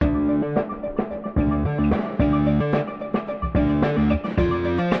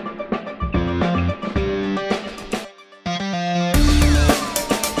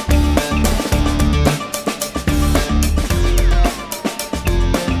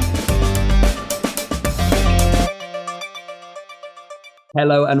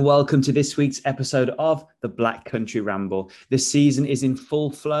Hello and welcome to this week's episode of the Black Country Ramble. The season is in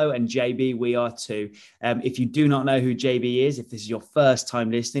full flow and JB, we are too. If you do not know who JB is, if this is your first time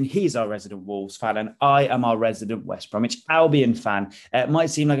listening, he's our resident Wolves fan and I am our resident West Bromwich Albion fan. It might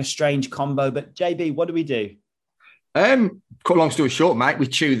seem like a strange combo, but JB, what do we do? Cut a long story short, mate, we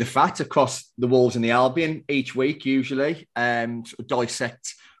chew the fat across the Wolves and the Albion each week, usually, sort of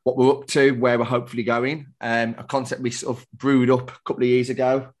dissect what we're up to, where we're hopefully going. A concept we sort of brewed up a couple of years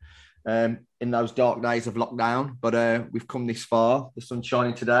ago in those dark days of lockdown, but we've come this far. The sun's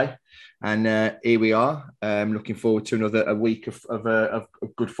shining today, and here we are. Looking forward to another week of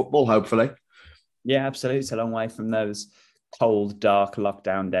good football, hopefully. Yeah, absolutely. It's a long way from those cold, dark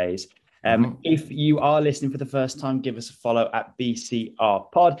lockdown days. If you are listening for the first time, give us a follow at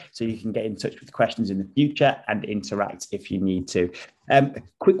BCR Pod so you can get in touch with questions in the future and interact if you need to.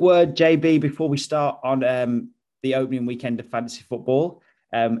 Quick word, JB, before we start on the opening weekend of fantasy football.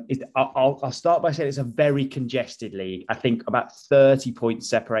 I'll start by saying it's a very congested league. I think about 30 points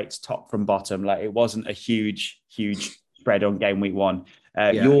separates top from bottom. Like it wasn't a huge spread on game week one.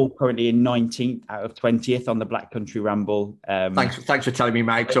 You're currently in 19th out of 20th on the Black Country Ramble. Thanks for telling me,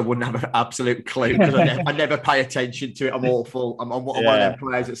 mate, because I wouldn't have an absolute clue because I never pay attention to it. I'm awful. I'm one of them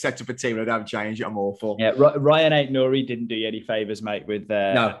players that set up a team and I don't change it. I'm awful. Yeah, Ryan Ain't Nuri didn't do you any favours, mate, with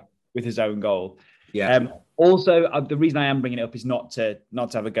No. with his own goal. Yeah. Also, the reason I am bringing it up is not to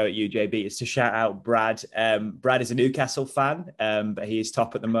have a go at you, JB. It's to shout out Brad. Brad is a Newcastle fan, but he is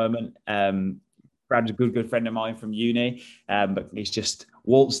top at the moment. Brad's a good friend of mine from uni, but he's just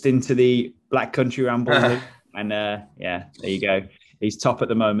waltzed into the Black Country Ramble and there you go. He's top at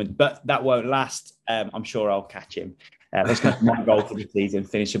the moment, but that won't last. I'm sure I'll catch him. That's my goal for the season,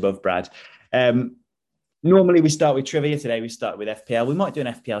 finish above Brad. Normally we start with trivia. Today we start with FPL. We might do an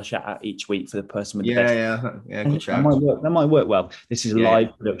FPL shout out each week for the person with the best. Yeah, good shout. That might work well. This is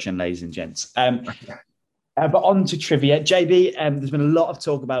live production, ladies and gents. But on to trivia. JB, there's been a lot of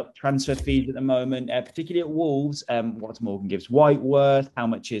talk about transfer fees at the moment, particularly at Wolves. What Morgan gives White worth? How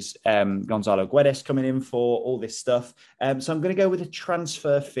much is Gonzalo Guedes coming in for? All this stuff. So I'm going to go with a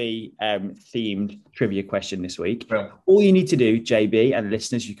transfer fee themed trivia question this week. Well, all you need to do, JB, and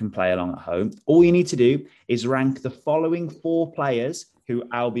listeners, you can play along at home. All you need to do is rank the following four players who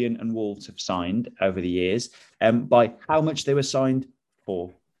Albion and Wolves have signed over the years by how much they were signed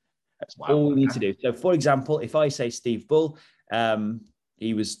for. That's all we need to do. So, for example, if I say Steve Bull,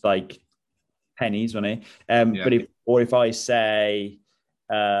 he was like pennies, wasn't he? But if I say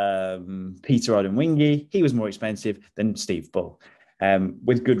Peter Odemwingie, he was more expensive than Steve Bull.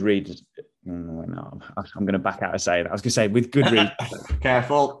 With good reasons. No, I'm going to back out of saying that. I was going to say with good reasons.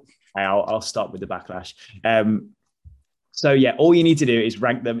 Careful. I'll stop with the backlash. So, all you need to do is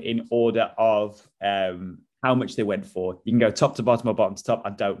rank them in order of how much they went for. You can go top to bottom or bottom to top. I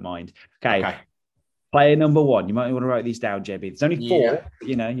don't mind. Okay. Player number one. You might want to write these down, JB. There's only four. But,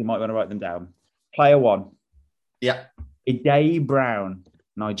 you might want to write them down. Player one. Yeah. Ide Brown,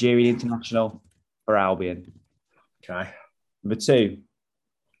 Nigerian international for Albion. Okay. Number two.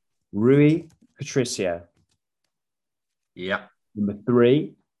 Rui Patricio. Yeah. Number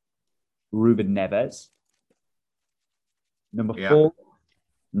three. Ruben Neves. Number four.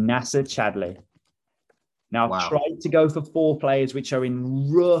 Nasser Chadley. Now, I've tried to go for four players which are in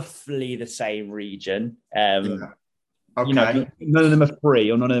roughly the same region. Okay. None of them are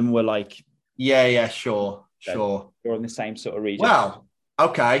free or none of them were like... Sure. You're in the same sort of region. Wow.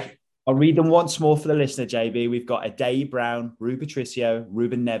 Okay. I'll read them once more for the listener, JB. We've got Ade Brown, Rui Patricio,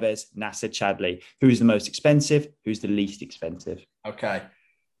 Ruben Neves, Nasser Chadley. Who's the most expensive? Who's the least expensive? Okay.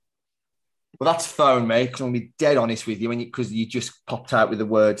 Well, that's thrown me because I'm going to be dead honest with you because you just popped out with the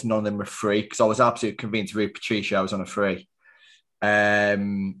words none of them were free because I was absolutely convinced Rui Patricio was on a free.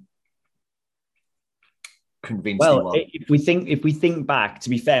 Convinced well, if we think back, to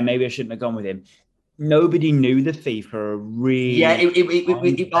be fair, maybe I shouldn't have gone with him. Nobody knew the fee for a really... Yeah,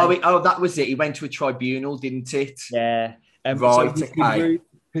 that was it. He went to a tribunal, didn't it? Yeah. Right, okay.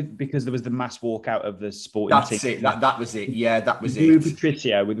 Because there was the mass walkout of the sporting team. That's it. That was it. Yeah, that was it. With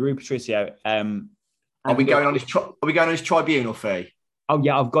Rui Patricio. Are we going on his tribunal fee? Oh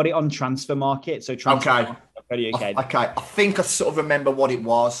yeah, I've got it on Transfer Market. So okay. I think I sort of remember what it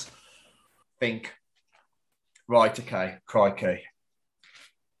was. Right. Okay. Crikey.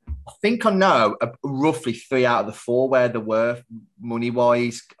 I think I know roughly 3 out of the 4 where they were money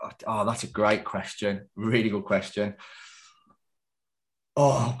wise. Oh, that's a great question. Really good question.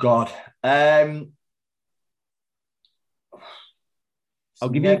 Oh God. I'll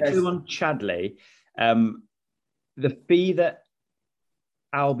give you a clue on Chadley. The fee that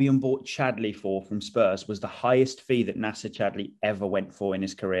Albion bought Chadley for from Spurs was the highest fee that Nasser Chadley ever went for in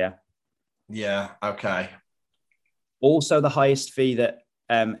his career. Yeah, okay. Also the highest fee that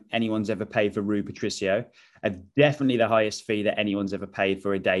anyone's ever paid for Rui Patricio, and definitely the highest fee that anyone's ever paid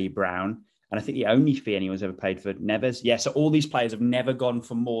for Adair Brown. And I think the only fee anyone's ever paid for Neves. Yeah, so all these players have never gone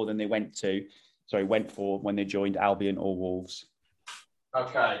for more than they went for when they joined Albion or Wolves.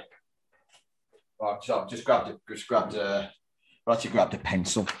 Okay. Right, so I've just grabbed a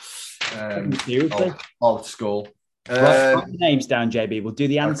pencil. Old school. Write the names down, JB. We'll do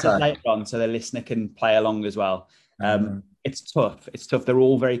the answers later on so the listener can play along as well. It's tough. They're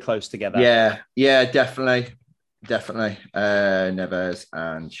all very close together. Yeah, definitely. Neves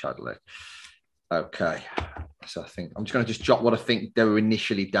and Chadley. Okay. So I think I'm just going to just jot what I think they were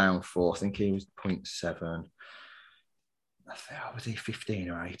initially down for. I think he was 0.7. I think, was he 15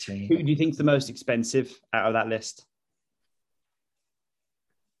 or 18? Who do you think's the most expensive out of that list?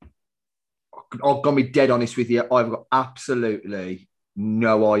 I'm going to be dead honest with you. I've got absolutely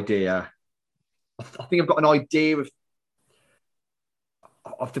no idea. I think I've got an idea of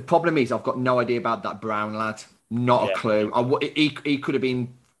the problem is I've got no idea about that Brown lad. Not a clue. He could have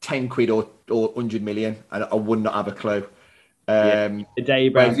been 10 quid or 100 million, and I would not have a clue. Whereas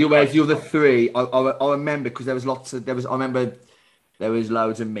the other three, I remember because I remember there was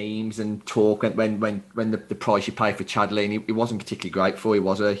loads of memes and talk when the price you pay for Chadley, and he wasn't particularly great for you,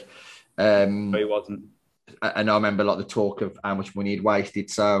 was he? No, he wasn't. And I remember the talk of how much money he'd wasted.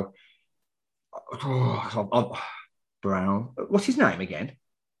 So, Brown, what's his name again?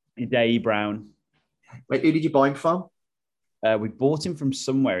 Adair Brown. Wait, who did you buy him from? We bought him from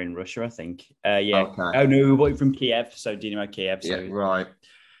somewhere in Russia, I think. Yeah. Okay. Oh no, we bought him from Kiev. So Dynamo Kiev. So yeah, right.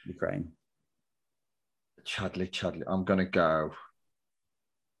 Ukraine. Chadley. I'm gonna go.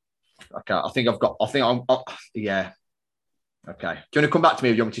 Okay, yeah. Okay. Do you want to come back to me,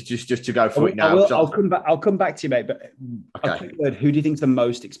 or do you want me to just to go for it now? I'll come back to you, mate. But a quick word, who do you think's the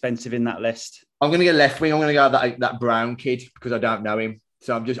most expensive in that list? I'm going to go left wing. I'm going to go that Brown kid because I don't know him.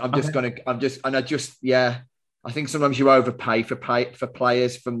 So I think sometimes you overpay for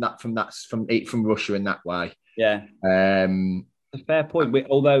players from Russia in that way. Yeah. A fair point.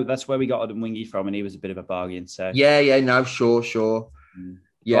 Although that's where we got Adam Wingy from, and he was a bit of a bargain. So no, sure.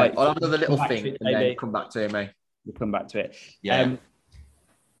 Yeah, right, I'll have another little thing and then come back to me. We'll come back to it. Yeah.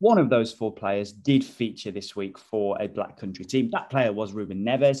 One of those four players did feature this week for a Black Country team. That player was Ruben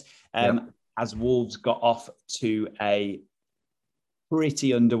Neves. As Wolves got off to a pretty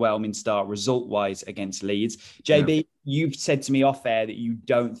underwhelming start result-wise against Leeds. JB, you've said to me off air that you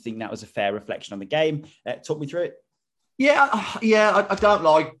don't think that was a fair reflection on the game. Talk me through it. Yeah, I don't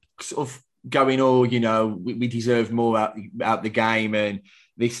like sort of going, we deserve more out the game and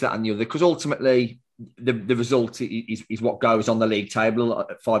this, that, and the other, because ultimately the result is what goes on the league table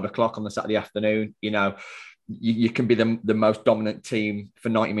at 5 o'clock on the Saturday afternoon. You can be the most dominant team for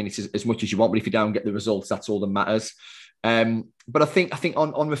 90 minutes as much as you want, but if you don't get the results, that's all that matters. But I think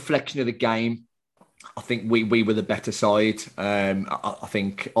on reflection of the game, I think we were the better side. I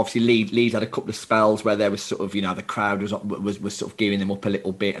think obviously Leeds had a couple of spells where there was sort of, the crowd was sort of gearing them up a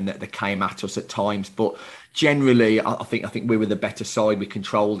little bit, and they came at us at times. But generally, I think we were the better side. We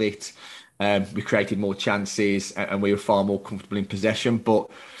controlled it. We created more chances, and we were far more comfortable in possession. But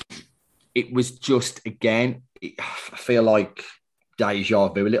it was just, again, I feel like deja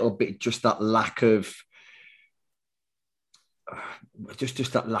vu a little bit. Just that lack of,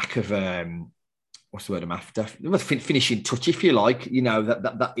 just that lack of. What's the word I'm after? Finishing touch, if you like.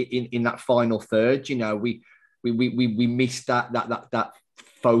 That in that final third, we missed that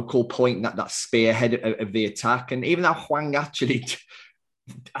focal point, that spearhead of the attack. And even though Hwang actually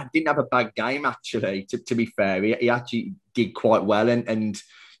didn't have a bad game, actually, to be fair, he actually did quite well, and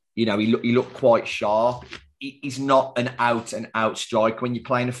he looked quite sharp. He's not an out and out striker. When you're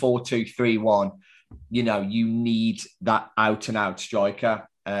playing a 4-2-3-1, you need that out and out striker.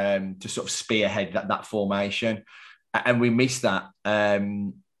 To sort of spearhead that formation, and we missed that.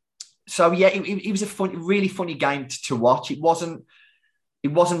 So yeah, it was a really funny game to watch. It wasn't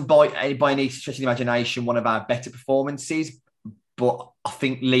by any stretch of the imagination one of our better performances, but I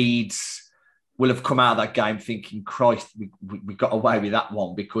think Leeds will have come out of that game thinking, Christ, we got away with that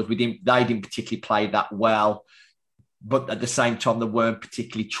one, because they didn't particularly play that well, but at the same time they weren't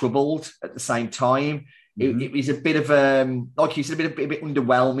particularly troubled at the same time. It was a bit of like you said, a bit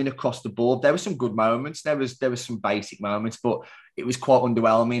underwhelming across the board. There were some good moments. There was some basic moments, but it was quite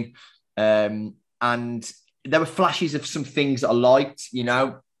underwhelming. And there were flashes of some things that I liked.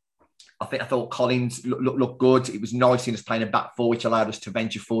 I thought Collins looked good. It was nice in us playing a back four, which allowed us to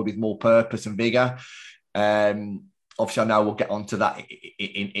venture forward with more purpose and vigour. I obviously, I know we'll get onto that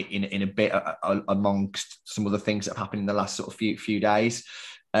in a bit amongst some of the things that have happened in the last sort of few days.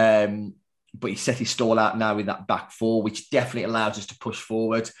 But he set his stall out now with that back four, which definitely allows us to push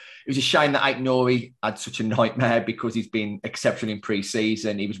forward. It was a shame that Aït-Nouri had such a nightmare because he's been exceptional in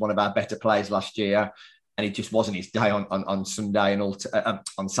pre-season. He was one of our better players last year, and it just wasn't his day on Sunday and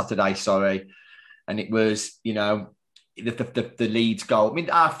on Saturday, sorry. And it was, the Leeds goal. I mean,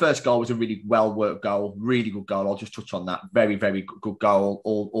 our first goal was a really well-worked goal, really good goal. I'll just touch on that. Very, very good goal.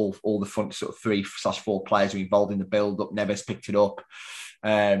 All the front sort of 3/4 players were involved in the build-up. Neves picked it up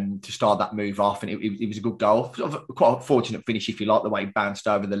to start that move off, and it was a good goal. Sort of quite a fortunate finish, if you like, the way it bounced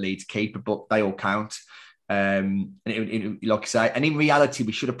over the Leeds keeper, but they all count. And like I say, and in reality,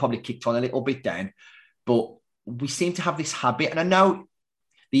 we should have probably kicked on a little bit then, but we seem to have this habit, and I know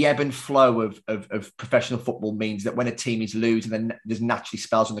the ebb and flow of professional football means that when a team is losing, then there's naturally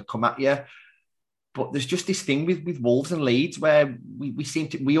spells when they come at you. But there's just this thing with Wolves and Leeds where we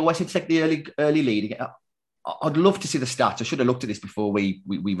always seem to take the early lead again. I'd love to see the stats. I should have looked at this before we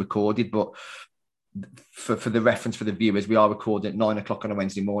recorded, but for the reference for the viewers, we are recording at 9 o'clock on a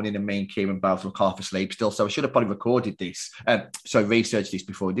Wednesday morning, and me and Kieran both were half asleep still. So I should have probably recorded this, researched this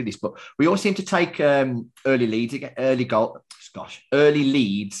before we did this. But we always seem to take early leads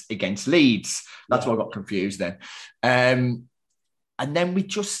against Leeds. That's why I got confused then. And then we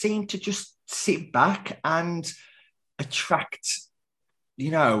just seem to just sit back and attract,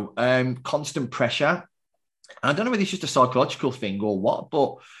 constant pressure. I don't know whether it's just a psychological thing or what,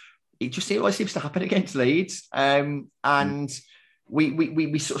 but it always seems to happen against Leeds. And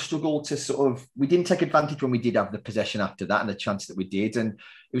we sort of struggled to we didn't take advantage when we did have the possession after that and the chance that we did. And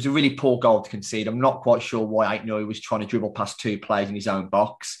it was a really poor goal to concede. I'm not quite sure why Aït-Nouri was trying to dribble past two players in his own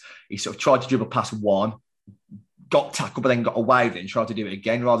box. He sort of tried to dribble past one, got tackled, but then got away with it and tried to do it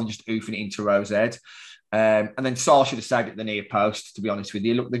again rather than just oofing it into Rose Ed. And then Sarr should have saved it at the near post, to be honest with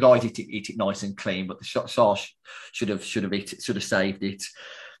you. Look, the guys hit it nice and clean, but the Sarr should have saved it.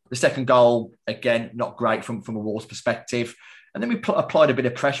 The second goal, again, not great from a Wolves perspective. And then we applied a bit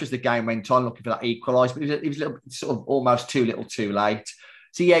of pressure as the game went on, looking for that equalise, but it was a little sort of almost too little too late.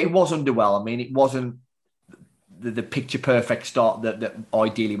 So, yeah, it was underwhelming. It wasn't the picture-perfect start that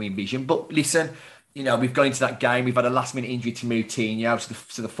ideally we envisioned. But listen, we've gone into that game. We've had a last-minute injury to Moutinho,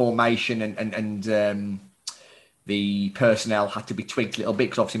 so the formation and the personnel had to be tweaked a little bit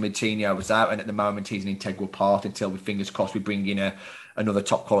because obviously Moutinho was out, and at the moment he's an integral part until we, fingers crossed, we bring in another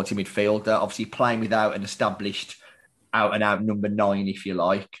top-quality midfielder. Obviously playing without an established out-and-out number 9, if you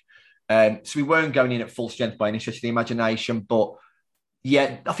like. So we weren't going in at full strength by any stretch of the imagination. But,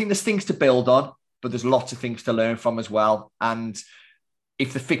 yeah, I think there's things to build on, but there's lots of things to learn from as well. And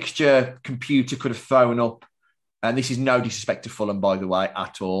if the fixture computer could have thrown up, and this is no disrespect to Fulham, by the way,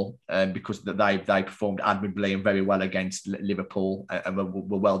 at all, because they performed admirably and very well against Liverpool and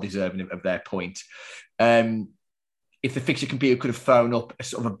were well deserving of their point. If the fixture computer could have thrown up a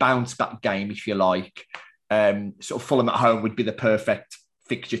sort of a bounce-back game, if you like, sort of Fulham at home would be the perfect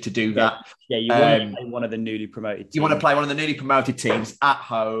fixture to do that. Yeah, you want to play one of the newly promoted teams. You want to play one of the newly promoted teams at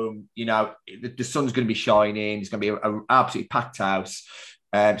home. The sun's going to be shining. It's going to be an absolutely packed house.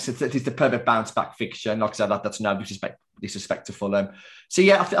 So it's the perfect bounce-back fixture. And like I said, that's no disrespect to Fulham. So,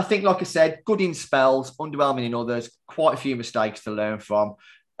 yeah, I think, like I said, good in spells, underwhelming in others, quite a few mistakes to learn from.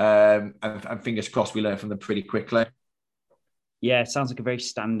 And fingers crossed we learn from them pretty quickly. Yeah, it sounds like a very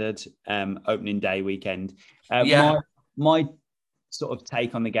standard opening day weekend. My sort of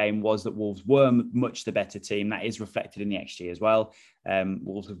take on the game was that Wolves were much the better team. That is reflected in the XG as well.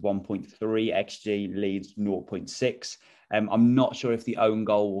 Wolves with 1.3 XG, Leeds 0.6. I'm not sure if the own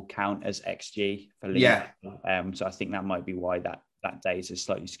goal will count as XG for Leeds. Yeah. So I think that might be why that day is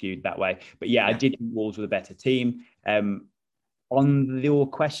slightly skewed that way. But yeah, I did think Wolves were the better team. On your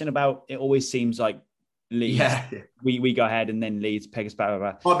question about it always seems like Leeds, we go ahead and then Leeds peg us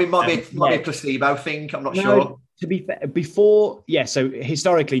back. Might be a placebo thing. I'm not sure. To be fair, before, so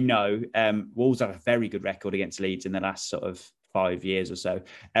historically, no. Wolves have a very good record against Leeds in the last sort of 5 years or so.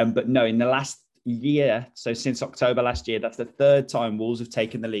 But no, in the last year, so since October last year, that's the third time Wolves have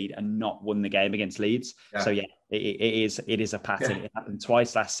taken the lead and not won the game against Leeds. Yeah. So yeah, it is a pattern. Yeah. It happened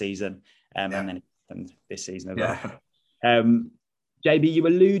twice last season, and then it happened this season as well. JB, you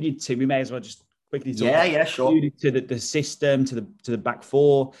alluded to, we may as well just quickly talk. Sure. Alluded to the system, to the back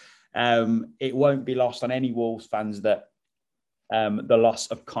four. It won't be lost on any Wolves fans that the loss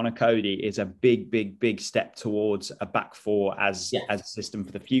of Connor Cody is a big step towards a back four as a system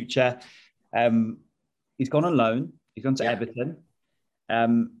for the future. He's gone on loan. He's gone to Everton.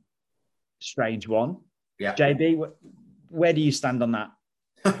 Strange one. Yeah. JB, where do you stand on that?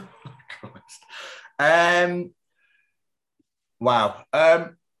 Wow. I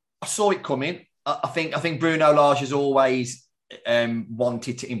saw it coming. I think Bruno Lage has always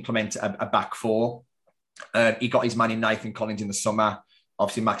wanted to implement a back four. He got his man in Nathan Collins in the summer.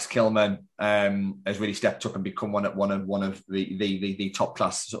 Obviously, Max Kilman has really stepped up and become one of the top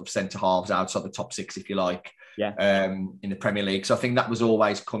class sort of centre halves outside the top six, if you like, in the Premier League. So I think that was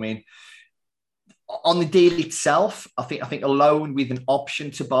always coming. On the deal itself, I think a loan with an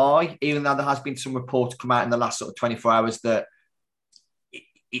option to buy, even though there has been some reports come out in the last sort of 24 hours that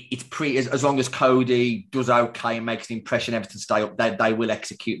it's pretty, as long as Cody does okay and makes an impression, Everton stay up, they will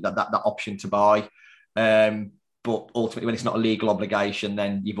execute that option to buy. But ultimately, when it's not a legal obligation,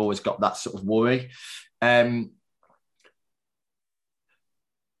 then you've always got that sort of worry. There's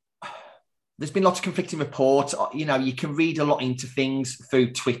been lots of conflicting reports. You know, you can read a lot into things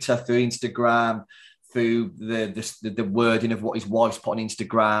through Twitter, through Instagram, through the wording of what his wife's put on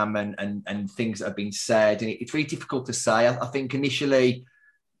Instagram and things that have been said. And it's really difficult to say. I think initially,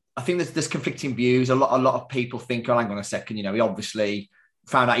 I think there's conflicting views. A lot of people think, oh, hang on a second, you know, he obviously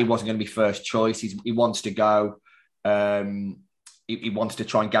found out he wasn't going to be first choice. He wants to go. He wants to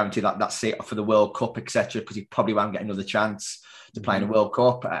try and guarantee that seat for the World Cup, etc., because he probably won't get another chance to play in a World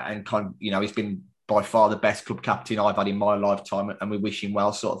Cup. And you know, he's been by far the best club captain I've had in my lifetime, and we wish him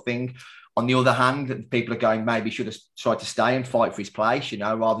well, sort of thing. On the other hand, people are going, maybe he should have tried to stay and fight for his place, you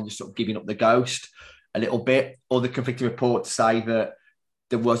know, rather than just sort of giving up the ghost a little bit. Other conflicting reports say that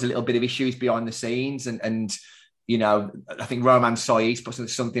there was a little bit of issues behind the scenes, and you know, I think Roman Saiz put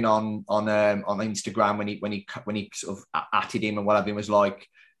something on Instagram when he sort of atted him and whatever, and was like,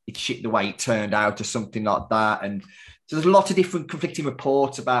 it's shit the way it turned out or something like that. And so there's a lot of different conflicting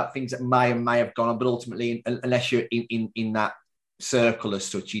reports about things that may have gone on, but ultimately, unless you're in that circle as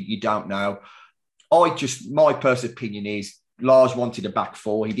such, you don't know. My personal opinion is Lage wanted a back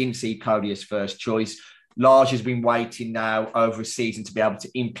four. He didn't see Cody as first choice. Lage has been waiting now over a season to be able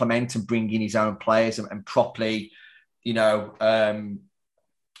to implement and bring in his own players and properly, you know,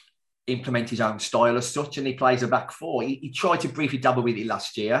 implement his own style as such. And he plays a back four. He tried to briefly dabble with it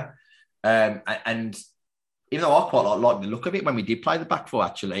last year. And even though I quite like the look of it when we did play the back four,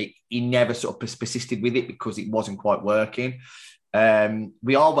 actually, he never sort of persisted with it because it wasn't quite working.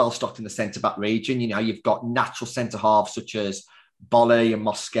 We are well stocked in the centre-back region. You know, you've got natural centre-halves such as Bolly and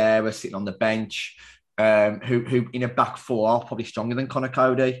Mosquera sitting on the bench. Who in a back four are probably stronger than Conor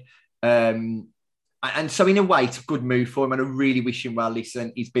Cody. And so in a way, it's a good move for him, and I really wish him well.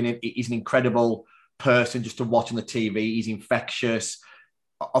 Listen, he's an incredible person just to watch on the TV. He's infectious.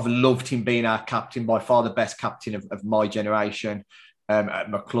 I've loved him being our captain, by far the best captain of my generation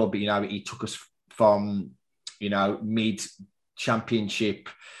at my club. You know, he took us from, you know, mid-championship,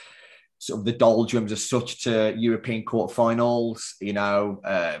 sort of the doldrums as such, to European quarterfinals, you know,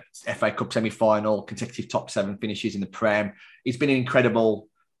 FA Cup semi-final, consecutive top 7 finishes in the Prem. He's been an incredible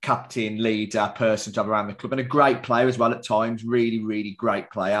captain, leader, person to have around the club, and a great player as well at times. Really, really great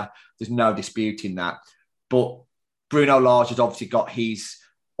player. There's no disputing that. But Bruno Lage has obviously got his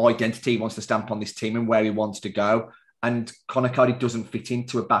identity. He wants to stamp on this team and where he wants to go. And Conor Cody doesn't fit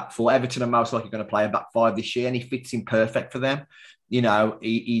into a back four. Everton are most likely going to play a back five this year, and he fits in perfect for them. You know,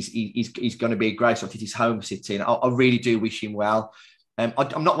 he's going to be a great sort of his home city. And I really do wish him well.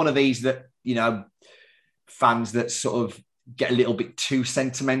 I'm not one of these that, you know, fans that sort of get a little bit too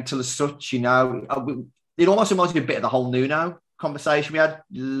sentimental as such. You know, it almost reminds me a bit of the whole Nuno conversation we had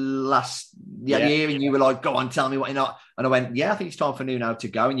last year, and you were like, go on, tell me what you're not. And I went, yeah, I think it's time for Nuno to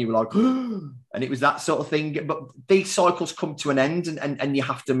go. And you were like, and it was that sort of thing. But these cycles come to an end, and you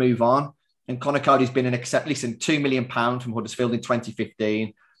have to move on. And Conor Cody's been £2 million from Huddersfield in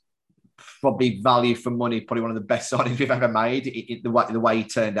 2015. Probably value for money, probably one of the best signings we've ever made, the way he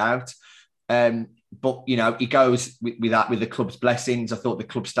turned out. But, you know, he goes with the club's blessings. I thought the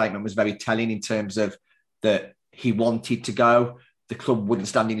club statement was very telling in terms of that he wanted to go. The club wouldn't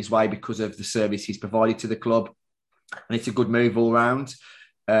stand in his way because of the service he's provided to the club. And it's a good move all round.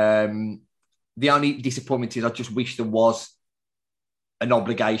 The only disappointment is I just wish there was an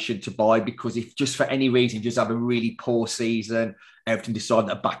obligation to buy, because if just for any reason you just have a really poor season, Everton decide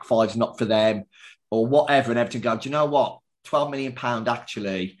that a back five's not for them or whatever, and Everton go, do you know what, £12 million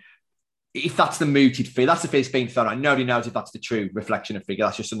actually, if that's the mooted fee, that's the fee that's being thrown out. Nobody knows if that's the true reflection of figure.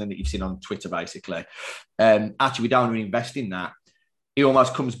 That's just something that you've seen on Twitter, basically. Actually, we don't want to invest in that. He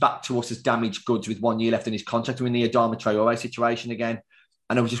almost comes back to us as damaged goods with 1 year left in his contract. We're in the Adama Traore situation again.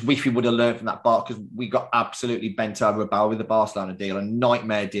 And I just wish we would have learned from that part, because we got absolutely bent over a barrel with the Barcelona deal, a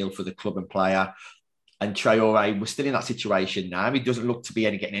nightmare deal for the club and player. And Traore, we're still in that situation now. He doesn't look to be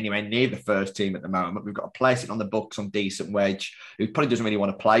getting anywhere near the first team at the moment. We've got a player sitting on the books on decent wage who probably doesn't really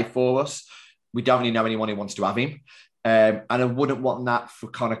want to play for us. We don't really know anyone who wants to have him. And I wouldn't want that for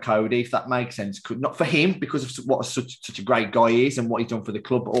Connor Cody, if that makes sense. Not for him, because of what such a great guy he is and what he's done for the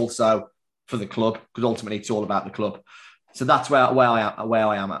club, but also for the club, because ultimately it's all about the club. So that's where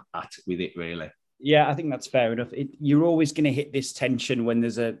I am at with it, really. Yeah, I think that's fair enough. You're always going to hit this tension when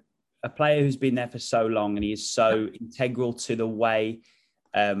there's a player who's been there for so long and he is so integral to the way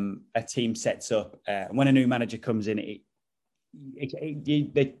a team sets up. When a new manager comes in,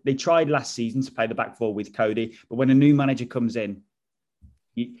 they tried last season to play the back four with Cody, but when a new manager comes in,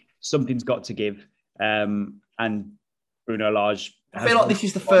 something's got to give. And Bruno Lage, I feel like this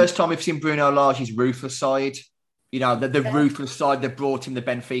is the first time we've seen Bruno Lage's ruthless side. You know, the ruthless side that brought him the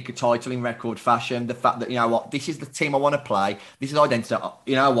Benfica title in record fashion. The fact that, you know what, this is the team I want to play. This is identity.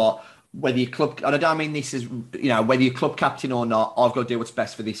 You know what, whether you're club, and I don't mean this is, you know, whether you're club captain or not, I've got to do what's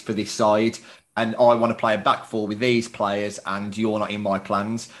best for this side. And I want to play a back four with these players, and you're not in my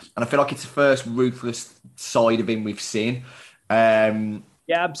plans. And I feel like it's the first ruthless side of him we've seen. Yeah,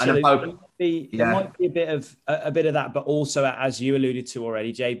 absolutely. There might be a bit of that, but also, as you alluded to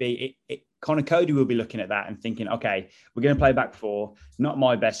already, JB, Connor Cody will be looking at that and thinking, okay, we're going to play back four. Not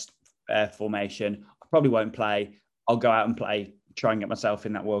my best formation. I probably won't play. I'll go out and play, try and get myself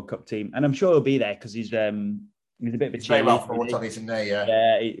in that World Cup team, and I'm sure he'll be there because he's a bit of a very well thought on, isn't he?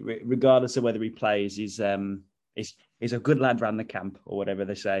 Yeah. Regardless of whether he plays, he's a good lad around the camp, or whatever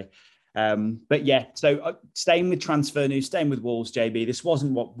they say. But yeah, so staying with transfer news, staying with Wolves, JB, this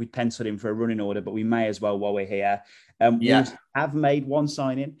wasn't what we penciled in for a running order, but we may as well while we're here. Wolves have made one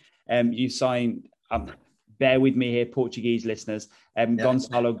signing. You signed, bear with me here, Portuguese listeners,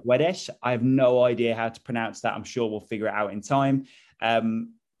 Gonçalo Guedes. I have no idea how to pronounce that. I'm sure we'll figure it out in time.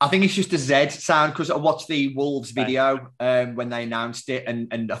 I think it's just a Z sound, because I watched the Wolves video when they announced it,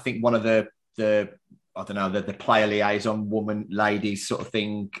 and I think one of the I don't know, the player liaison woman ladies sort of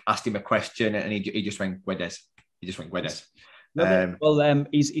thing asked him a question, and he just went Guedes. He's come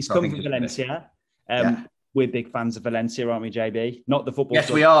from Valencia. We're big fans of Valencia, aren't we, JB? Not the football. Yes,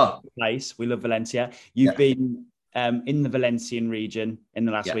 we are. Place. We love Valencia. You've been in the Valencian region in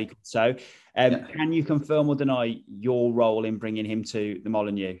the last week or so. Can you confirm or deny your role in bringing him to the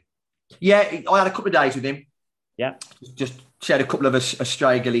Molineux? Yeah, I had a couple of days with him. Yeah. Just shared a couple of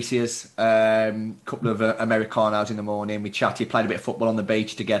Estrella Galicias, a couple of Americanos in the morning. We chatted, played a bit of football on the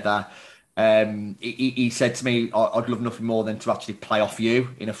beach together. He said to me, I'd love nothing more than to actually play off you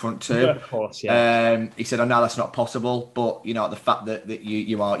in a front two. Of course, yeah. He said, I know that's not possible, but you know, the fact that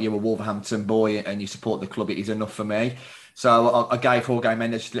you're a Wolverhampton boy and you support the club, it is enough for me. So I gave Jorge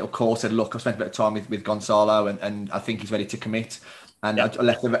Mendes just a little call, said, look, I've spent a bit of time with Gonçalo and I think he's ready to commit. And I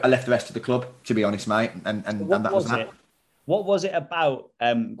left the rest of the club, to be honest, mate. And that was that. What was it about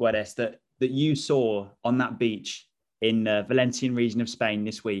Guedes that you saw on that beach in the Valencian region of Spain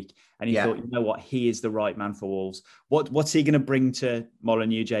this week, and you thought, you know what, he is the right man for Wolves? What's he going to bring to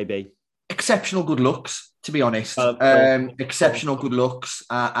Molineux, JB? Exceptional good looks, to be honest. Exceptional good looks,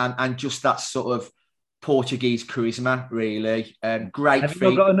 and just that sort of Portuguese charisma, really. Great. Have you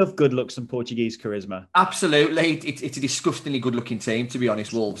not got enough good looks and Portuguese charisma? Absolutely. It's a disgustingly good-looking team, to be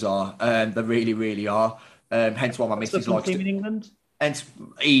honest. Wolves are. They really, really are. Hence why my missus likes team in England. Hence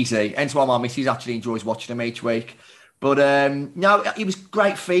why my missus actually enjoys watching them each week. But no, it was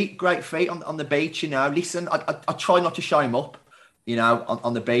great feet on the beach. You know, listen, I try not to show him up. You know,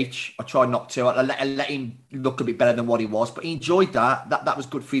 on the beach, I tried not to. I let him look a bit better than what he was, but he enjoyed that. That was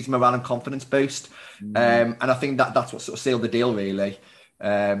good for his morale and confidence boost. And I think that's what sort of sealed the deal, really.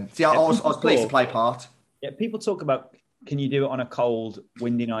 I was pleased to play part. Yeah, people talk about, can you do it on a cold,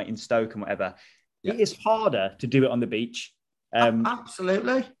 windy night in Stoke and whatever? Yeah. It is harder to do it on the beach.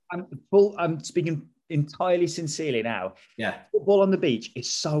 Absolutely. I'm speaking entirely sincerely now. Yeah. Football on the beach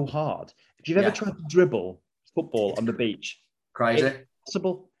is so hard. If you've ever tried to dribble football on the beach, crazy. It's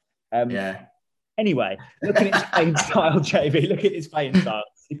possible. Anyway, looking at his playing style, JB, look at his playing style.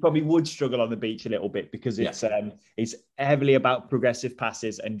 He probably would struggle on the beach a little bit because it's heavily about progressive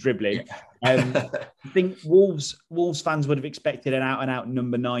passes and dribbling. I think Wolves fans would have expected an out-and-out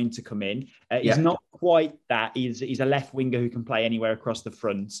number 9 to come in. He's not quite that. He's a left winger who can play anywhere across the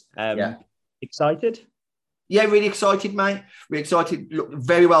front. Excited? Yeah, really excited, mate. Really excited. Look,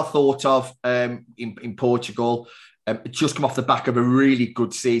 very well thought of in Portugal. Just come off the back of a really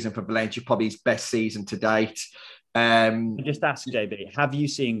good season for Valencia, probably his best season to date. Just ask JB, have you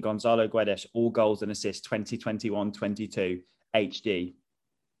seen Gonçalo Guedes all goals and assists 2021-22 HD?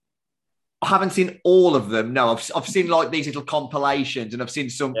 I haven't seen all of them. No, I've seen like these little compilations, and I've seen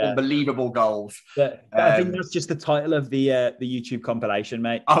some unbelievable goals. But I think that's just the title of the YouTube compilation,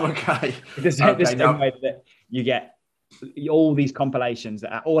 mate. Oh, okay. The same way that you get all these compilations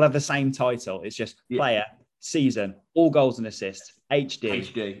that all have the same title. It's just player season, all goals and assists, HD.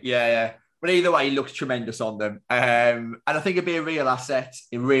 HD, yeah. But either way, he looks tremendous on them. And I think it'd be a real asset,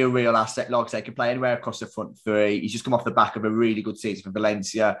 real asset. Like I say, he can play anywhere across the front three. He's just come off the back of a really good season for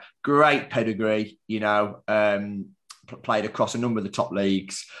Valencia. Great pedigree, played across a number of the top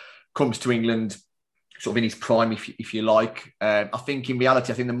leagues. Comes to England sort of in his prime, if you like. I think in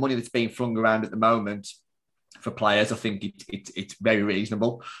reality, the money that's being flung around at the moment for players, I think it's very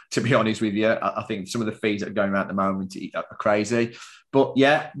reasonable, to be honest with you. I think some of the fees that are going around at the moment are crazy. But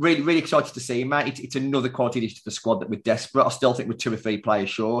yeah, really excited to see him, mate. It's another quality addition to the squad that we're desperate. I still think we're 2 or 3 players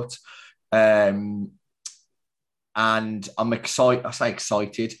short. And I'm excited. I say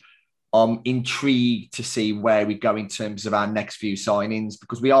excited. I'm intrigued to see where we go in terms of our next few signings,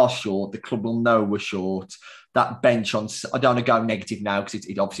 because we are short. The club will know we're short. That bench on, I don't want to go negative now because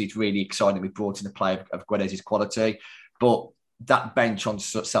it's really exciting. We brought in a player of Guedes' quality, but that bench on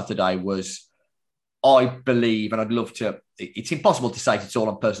Saturday was, I believe, and I'd love to, it's impossible to say it's all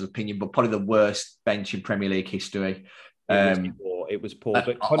on personal opinion, but probably the worst bench in Premier League history. It was poor.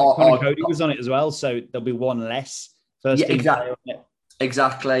 But Conor Cody was on it as well, so there'll be one less first team player on it.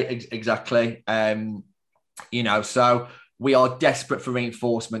 Exactly. So we are desperate for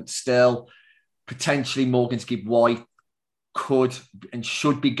reinforcement still. Potentially Morgan's Gibbs White could and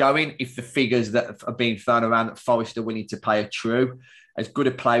should be going if the figures that are being thrown around that Forest are willing to pay are true. As good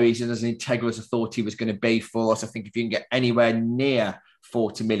a player and as integral as I thought he was going to be for us, I think if you can get anywhere near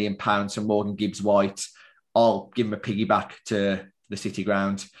 £40 million from Morgan Gibbs White, I'll give him a piggyback to the City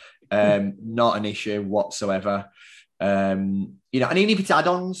ground. Not an issue whatsoever. And even if it's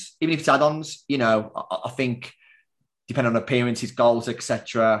add-ons, I think depending on appearances, goals,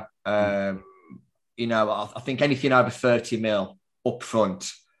 etc. I think anything over 30 mil up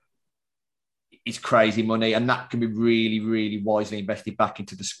front is crazy money, and that can be really, really wisely invested back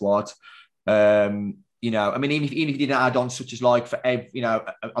into the squad. Even if you didn't add on such as like for I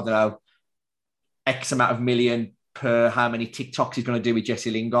don't know, X amount of million per how many TikToks he's going to do with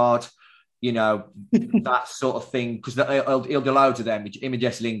Jesse Lingard. That sort of thing, because he'll do loads of them. Him and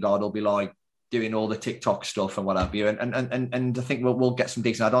Jesse Lingard will be like doing all the TikTok stuff and what have you. And I think we'll get some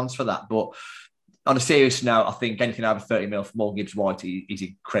decent add-ons for that. But on a serious note, I think anything over 30 mil for Morgan Gibbs White is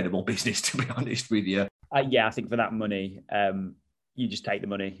incredible business, to be honest with you. I think for that money, you just take the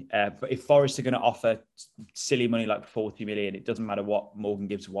money. But if Forest are going to offer silly money like 40 million, it doesn't matter what Morgan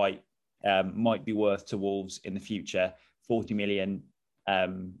Gibbs White might be worth to Wolves in the future. 40 million.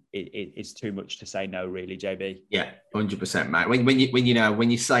 It's too much to say no, really, JB. Yeah, 100%, mate. When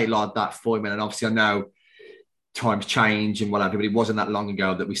you say like that, 40 million, obviously I know times change and whatever, but it wasn't that long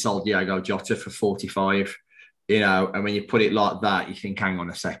ago that we sold Diego Jota for 45. And when you put it like that, you think, hang on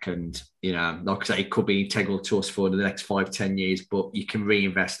a second, like I say, it could be integral to us for the next 5-10 years, but you can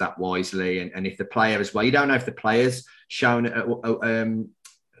reinvest that wisely. And if the player as well, you don't know if the player's shown a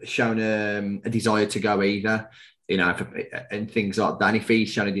desire to go either. And things like that. And if he's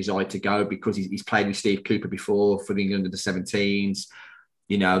shown a desire to go because he's played with Steve Cooper before for the England under the 17s,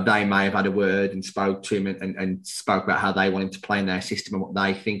 they may have had a word and spoke to him and spoke about how they want him to play in their system and what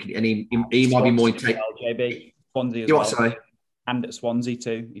they think. And he might be more into JB. Swansea as well. Sorry? And at Swansea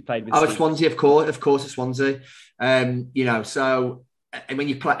too. He played with at Swansea, of course at Swansea. So and when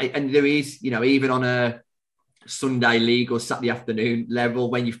you play, and there is, even on a Sunday league or Saturday afternoon level,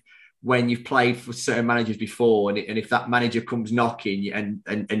 when you've played for certain managers before, and if that manager comes knocking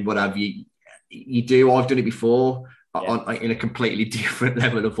and what have you, I've done it before in a completely different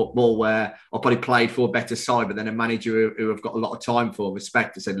level of football where I probably played for a better side, but then a manager who I've got a lot of time for,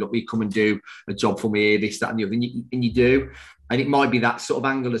 respect, and said, look, we come and do a job for me here, this, that, and the other, and you do. And it might be that sort of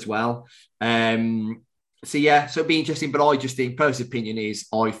angle as well. So it'd be interesting, but I just think, personal opinion is,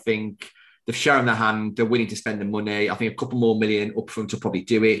 I think they've shown their hand, they're willing to spend the money. I think a couple more million up front will probably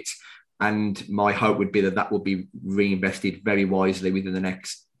do it. And my hope would be that will be reinvested very wisely within the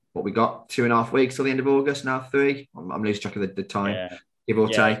next, what we got, 2.5 weeks till the end of August, now 3. I'm losing track of the time, give or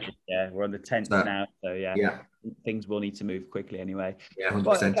take. Yeah, we're on the 10th now, so things will need to move quickly anyway. Yeah, 100%.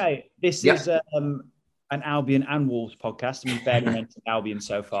 But, okay, this is an Albion and Wolves podcast, and we've barely mentioned Albion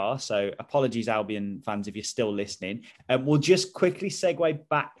so far, so apologies, Albion fans, if you're still listening. We'll just quickly segue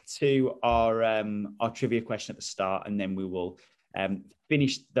back to our trivia question at the start, and then we will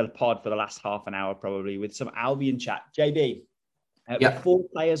finish the pod for the last half an hour probably with some Albion chat. JB, the 4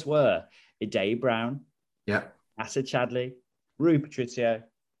 players were Idai Brown, Asa Chadley, Rui Patricio,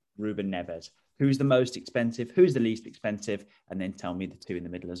 Ruben Neves. Who's the most expensive? Who's the least expensive? And then tell me the 2 in the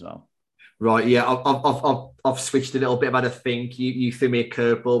middle as well. Right, yeah, I've switched a little bit. I've had a think. You threw me a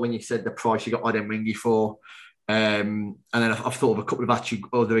curveball when you said the price you got. I didn't ring you for. And then I've thought of a couple of actually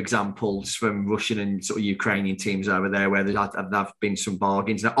other examples from Russian and sort of Ukrainian teams over there where there have been some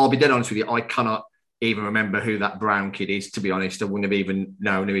bargains. Now, I'll be dead honest with you, I cannot even remember who that Brown kid is, to be honest. I wouldn't have even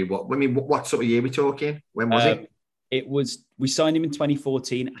known who he was. I mean, what sort of year are we talking? When was it? We signed him in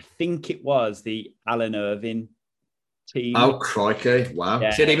 2014. I think it was the Alan Irvine team. Oh, crikey. Wow.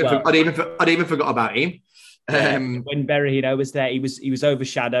 Yeah, See, I'd even forgot about him. When Berahino was there, he was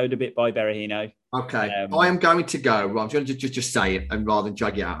overshadowed a bit by Berahino. Okay, I am going to go. Well, I'm going to just say it, and rather than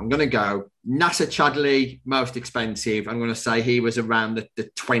drag it out, I'm going to go Nasser Chadley, most expensive. I'm going to say he was around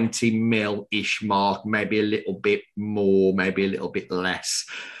the 20 mil-ish mark, maybe a little bit more, maybe a little bit less.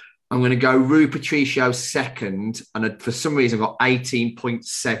 I'm going to go Rui Patricio second, and for some reason I've got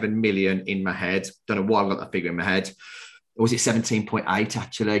 18.7 million in my head. Don't know why I've got that figure in my head. Or was it 17.8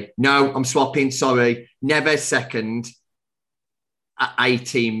 actually? No, I'm swapping. Sorry, Neves second at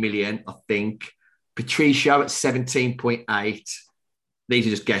 18 million, I think. Patricio at 17.8. These are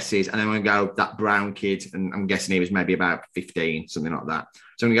just guesses. And then I'm going to go that Brown kid, and I'm guessing he was maybe about 15, something like that.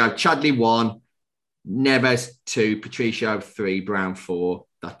 So I'm going to go Chadley 1, Neves 2, Patricio 3, Brown 4.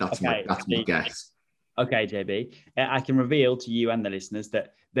 That's my guess. Okay, JB. I can reveal to you and the listeners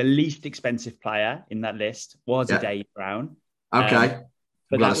that the least expensive player in that list was Dave Brown. Okay.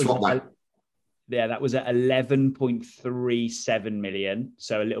 But that was at 11.37 million,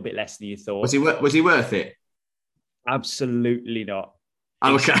 so a little bit less than you thought. Was he worth it? Absolutely not.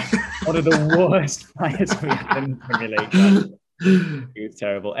 Oh, okay. One of the worst players we had in the Premier League. It was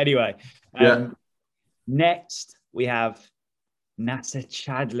terrible. Anyway, next we have Nasser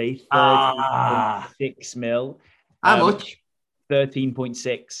Chadley, 13.6 mil. How much?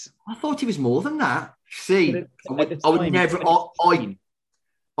 13.6. I thought he was more than that. See, I would never.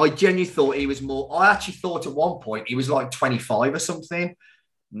 I genuinely thought he was more. I actually thought at one point he was like 25 or something.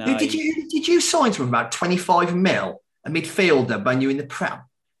 No, did you sign to him about 25 mil, a midfielder, when you in the Prem?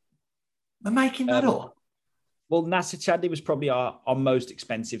 Am I making that up? Well, Nasser Chadley was probably our most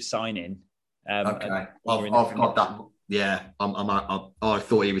expensive signing. Okay, I've got that. Yeah, I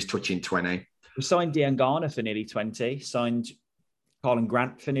thought he was touching 20. We signed Dean Garner for nearly 20. Signed Colin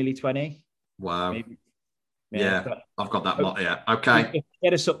Grant for nearly 20. Wow. Maybe. Yeah, I've got that lot. Yeah. Okay. If we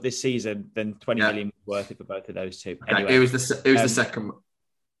get us up this season, then 20 million was worth it for both of those two. Okay. Anyway, It was the second.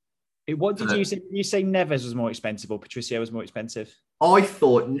 What did you say? Did you say Neves was more expensive or Patricio was more expensive? I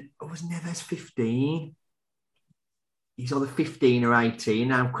thought was Neves 15. He's either 15 or 18.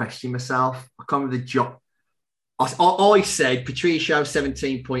 Now I'm questioning myself. I can't remember the job. I said Patricio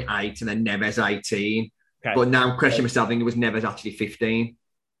 17.8 and then Neves 18. Okay. But now I'm questioning myself. I think it was Neves actually 15.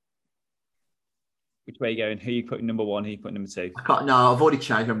 Which way are you going? Who are you putting number one? Who are you putting number two? No, I've already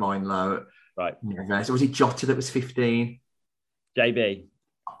changed my mind, though. Right. Neves. Or was it Jota that was 15? JB.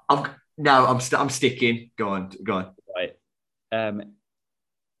 I'm sticking. Go on. Right.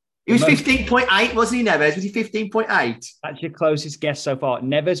 He was 15.8, wasn't he, Neves? Was he 15.8? That's your closest guess so far.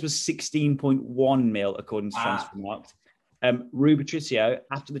 Neves was 16.1 mil, according to Transfermarkt. Rui Patricio,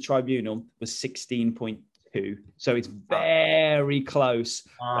 after the tribunal, was 16.2. So it's very close.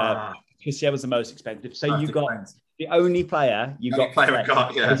 Patricio was the most expensive. So you got the only player you got.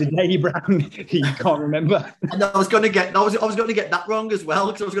 Was it Danny Brown? You can't remember. And I was going to get that wrong as well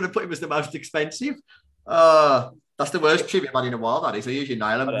because I was going to put him as the most expensive. That's the worst tribute I've had in a while. That is. I usually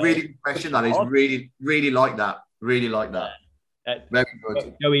nail him. Really good question. That is really like that. Really like that. Very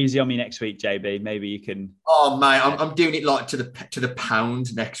good. Go easy on me next week, JB. Maybe you can. Oh mate, I'm doing it like to the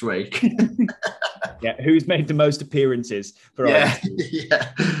pound next week. Yeah, who's made the most appearances for yeah.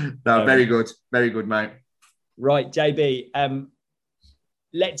 No, very good, mate. Right, JB.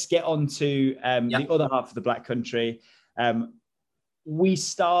 Let's get on to the other half of the Black Country. We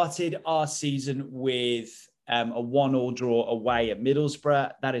started our season with a 1-1 draw away at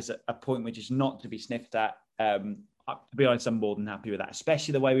Middlesbrough. That is a point which is not to be sniffed at. To be honest, I'm more than happy with that,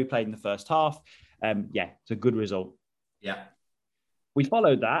 especially the way we played in the first half. It's a good result. Yeah. We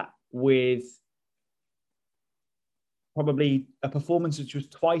followed that with probably a performance which was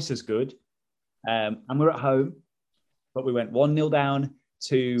twice as good. And we're at home, but we went 1-0 down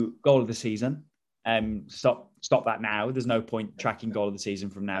to goal of the season. Stop that now. There's no point tracking goal of the season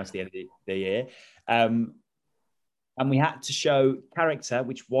from now to the end of the year. And we had to show character,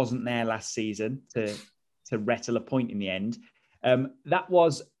 which wasn't there last season, to wrestle a point in the end. That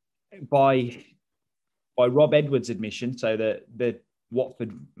was by Rob Edwards' admission, so the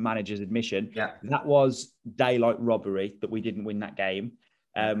Watford manager's admission. Yeah. That was daylight robbery that we didn't win that game.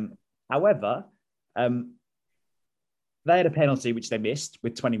 However, they had a penalty which they missed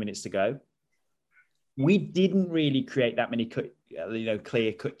with 20 minutes to go. We didn't really create that many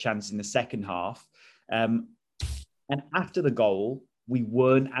clear-cut chances in the second half. And after the goal, we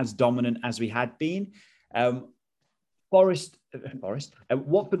weren't as dominant as we had been.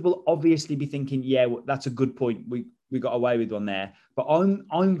 Watford will obviously be thinking, yeah, well, that's a good point. We got away with one there. But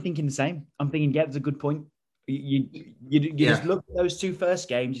I'm thinking the same. I'm thinking, yeah, that's a good point. You just look at those two first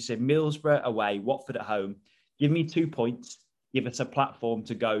games. You said Middlesbrough away, Watford at home. Give me 2 points. Give us a platform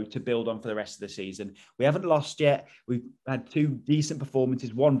to go to build on for the rest of the season. We haven't lost yet. We've had 2 decent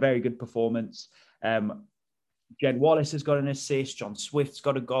performances, 1 very good performance. Jed Wallace has got an assist. John Swift's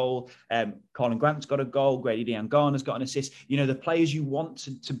got a goal. Colin Grant's got a goal. Grady Diangana's got an assist. You know, the players you want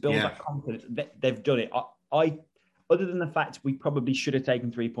to build that confidence, they've done it. I other than the fact we probably should have taken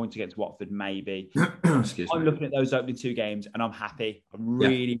 3 points against Watford, maybe. I'm looking at those opening 2 games and I'm happy. I'm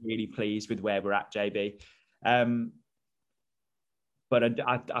really pleased with where we're at, JB. But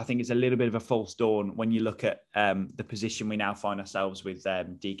I think it's a little bit of a false dawn when you look at the position we now find ourselves with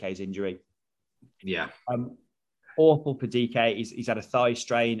DK's injury. Yeah. Awful for DK. He's had a thigh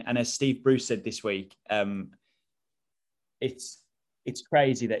strain. And as Steve Bruce said this week, it's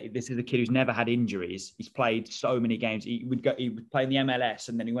crazy that this is a kid who's never had injuries. He's played so many games. He would play in the MLS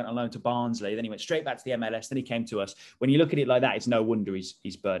and then he went on loan to Barnsley. Then he went straight back to the MLS. Then he came to us. When you look at it like that, it's no wonder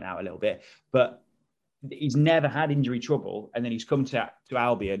he's burnt out a little bit. But he's never had injury trouble. And then he's come to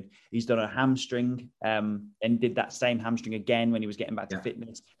Albion. He's done a hamstring and did that same hamstring again when he was getting back to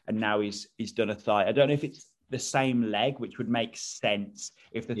fitness. And now he's done a thigh. I don't know if it's the same leg, which would make sense.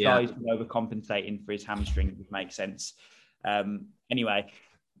 If the thigh's overcompensating for his hamstring, it would make sense. Anyway,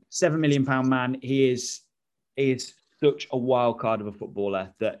 £7 million man. He is such a wild card of a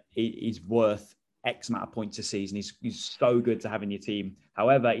footballer that he's worth X amount of points a season. He's so good to have in your team.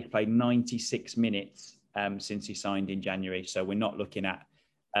 However, he's played 96 minutes since he signed in January. So we're not looking at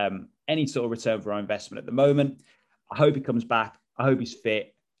any sort of return for our investment at the moment. I hope he comes back. I hope he's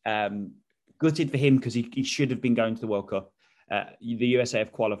fit. Gutted for him because he should have been going to the World Cup. The USA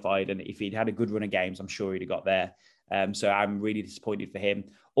have qualified, and if he'd had a good run of games, I'm sure he'd have got there. So I'm really disappointed for him.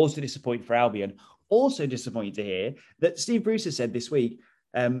 Also disappointed for Albion. Also disappointed to hear that Steve Bruce has said this week,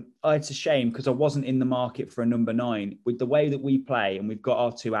 it's a shame because I wasn't in the market for a number 9. With the way that we play and we've got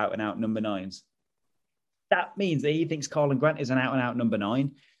our 2 out-and-out number 9s, that means that he thinks Colin Grant is an out-and-out number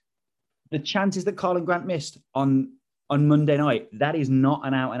 9. The chances that Colin Grant missed on Monday night, that is not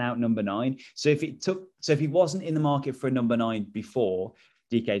an out-and-out number 9. So if he wasn't in the market for a number 9 before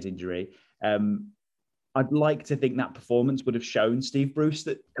DK's injury, I'd like to think that performance would have shown Steve Bruce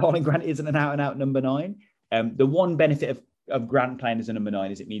that Colin Grant isn't an out-and-out number 9. The one benefit of Grant playing as a number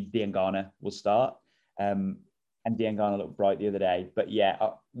 9 is it means Diangana will start. And Diangana looked bright the other day. But yeah,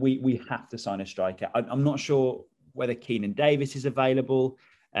 we have to sign a striker. I'm not sure whether Keenan Davis is available.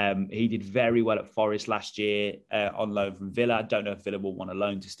 He did very well at Forest last year on loan from Villa. I don't know if Villa will want a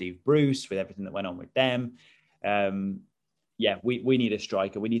loan to Steve Bruce with everything that went on with them. We need a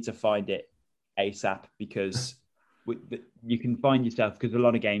striker. We need to find it ASAP because you can find yourself, because a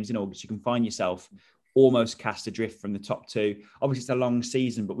lot of games in August, you can find yourself almost cast adrift from the top 2. Obviously, it's a long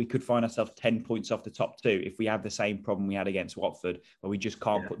season, but we could find ourselves 10 points off the top 2 if we have the same problem we had against Watford, where we just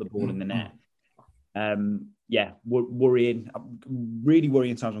can't put the ball in the net. Worrying, really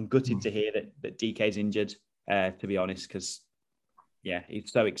worrying times. I'm gutted to hear that DK's injured, to be honest, because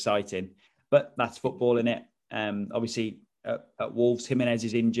it's so exciting. But that's football, innit? Obviously, at Wolves, Jimenez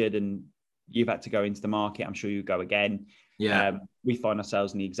is injured and you've had to go into the market. I'm sure you go again. We find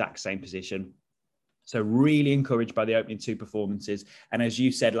ourselves in the exact same position. So really encouraged by the opening 2 performances. And as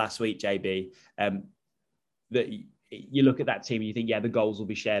you said last week, JB, that you look at that team and you think, the goals will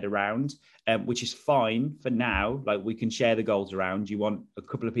be shared around, which is fine for now. Like, we can share the goals around. You want a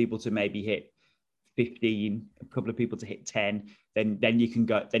couple of people to maybe hit 15, a couple of people to hit 10, then you can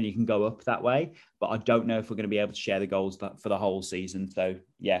go up that way. But I don't know if we're going to be able to share the goals for the whole season. So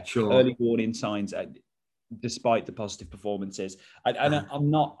early warning signs, despite the positive performances. I'm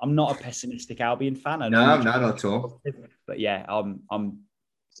not a pessimistic Albion fan. No, not at all. But I'm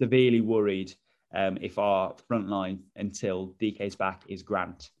severely worried if our front line until DK's back is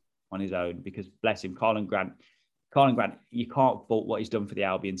Grant on his own, because bless him, Colin Grant, you can't fault what he's done for the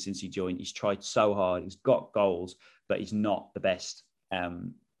Albion since he joined. He's tried so hard. He's got goals, but he's not the best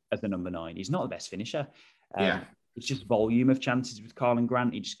as a number 9. He's not the best finisher. It's just volume of chances with Colin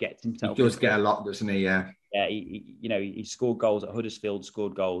Grant. He just gets himself. He does get a lot, doesn't he? Yeah. Yeah, he scored goals at Huddersfield,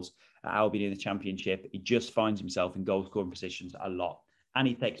 scored goals at Albion in the Championship. He just finds himself in goal scoring positions a lot, and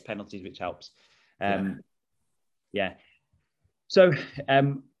he takes penalties, which helps. So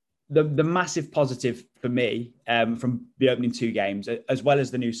the massive positive for me from the opening 2 games, as well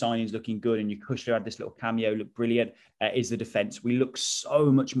as the new signings looking good, and Kushner had this little cameo, look brilliant, is the defence. We look so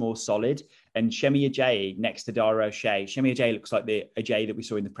much more solid. And Shemi Ajayi next to Dara O'Shea. Shemi Ajayi looks like the Ajayi that we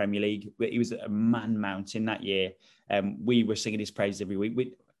saw in the Premier League. He was a man mountain that year. We were singing his praises every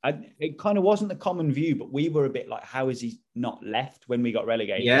week. It kind of wasn't the common view, but we were a bit like, how is he not left when we got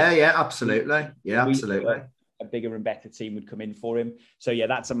relegated? Yeah, absolutely. Yeah, absolutely. A bigger and better team would come in for him. So, yeah,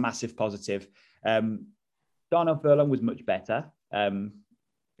 that's a massive positive. Darnell Furlong was much better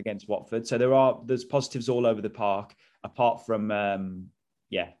against Watford. So there's positives all over the park, apart from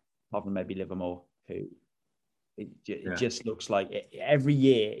maybe Livermore, who it just looks like every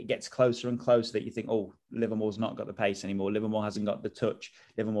year it gets closer and closer that you think, oh, Livermore's not got the pace anymore. Livermore hasn't got the touch.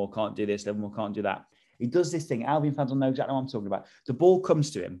 Livermore can't do this. Livermore can't do that. He does this thing. Albion fans will know exactly what I'm talking about. The ball comes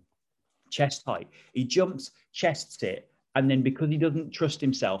to him, chest height. He jumps, chests it, and then because he doesn't trust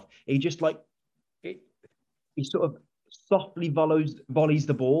himself, he just he sort of softly volleys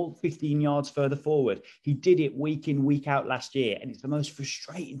the ball 15 yards further forward. He did it week in, week out last year, and it's the most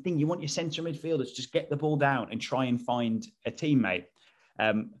frustrating thing. You want your centre midfielders to just get the ball down and try and find a teammate.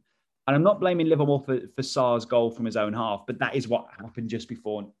 And I'm not blaming Livermore for Sarr's goal from his own half, but that is what happened just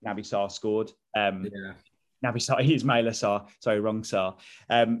before Naby Sarr scored. Naby Sarr, he's Ismaila Sarr. Sorry, wrong Sarr.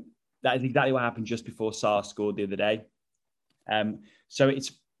 That is exactly what happened just before Sarr scored the other day. So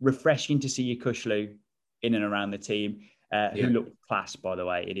it's refreshing to see Kushlu in and around the team, who looked class, by the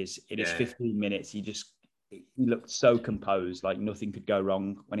way. It is 15 minutes. He looked so composed, like nothing could go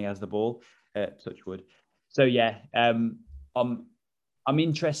wrong when he has the ball. Touch wood. So I'm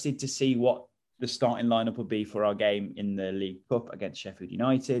interested to see what the starting lineup will be for our game in the League Cup against Sheffield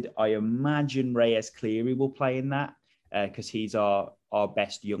United. I imagine Reyes Cleary will play in that because he's our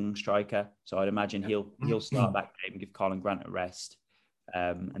best young striker. So I'd imagine he'll start that game, give Colin Grant a rest.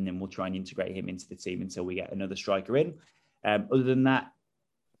 And then we'll try and integrate him into the team until we get another striker in. Other than that,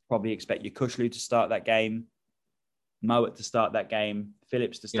 probably expect your Kushlu to start that game, Mowat to start that game,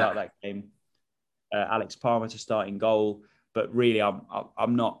 Phillips to start that game, Alex Palmer to start in goal. But really,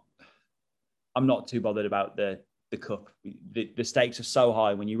 I'm not too bothered about the cup. The stakes are so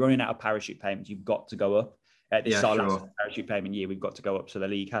high. When you're running out of parachute payments, you've got to go up. This is our last parachute payment year. We've got to go up. So the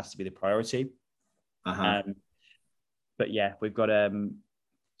league has to be the priority. But yeah, we've got a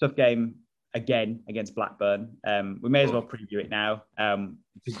tough game again against Blackburn. We may as well preview it now.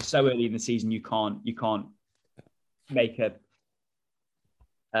 Because so early in the season, you can't make an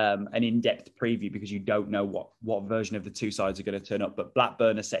in-depth preview because you don't know what version of the two sides are going to turn up. But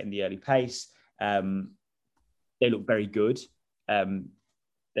Blackburn are setting the early pace. They look very good.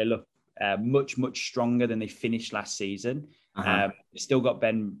 They look much stronger than they finished last season. Still got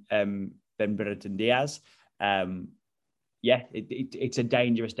Ben Brereton Diaz. It's a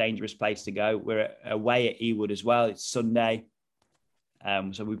dangerous place to go. We're away at Ewood as well. It's Sunday.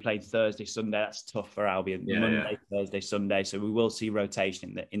 So we played Thursday, Sunday. That's tough for Albion. Monday, Thursday, Sunday. So we will see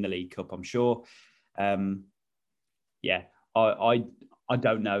rotation in the League Cup, I'm sure. I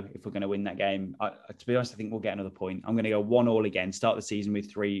don't know if we're going to win that game. To be honest, I think we'll get another point. I'm going to go 1-1 again. Start the season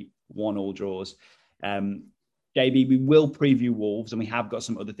with 3 1-1 draws. JB, we will preview Wolves, and we have got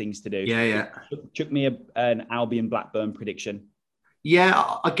some other things to do. Chuck me an Albion Blackburn prediction.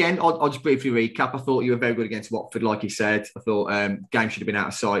 Yeah, again, I'll just briefly recap. I thought you were very good against Watford, like you said. I thought game should have been out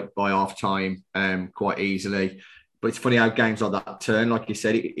of sight by half time quite easily. But it's funny how games like that turn, like you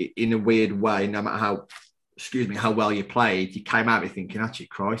said, in a weird way. No matter how well you played, you came out of it thinking, actually,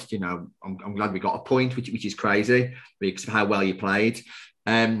 Christ, I'm glad we got a point, which is crazy because of how well you played.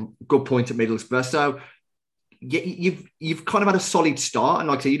 Good point at Middlesbrough. So you've kind of had a solid start, and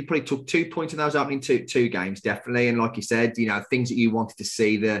like I said, you probably took 2 points in those opening two games, definitely. And like you said, things that you wanted to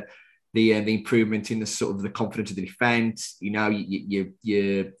see, the improvement in the sort of the confidence of the defence, your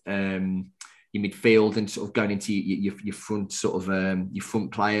midfield, and sort of going into your front sort of your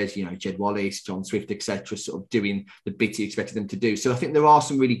front players, Jed Wallace, John Swift, etc., sort of doing the bits you expected them to do. So I think there are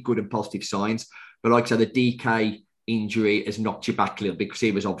some really good and positive signs. But like I said, the DK injury has knocked you back a little bit because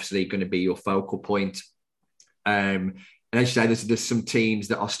he was obviously going to be your focal point. And as you say, there's some teams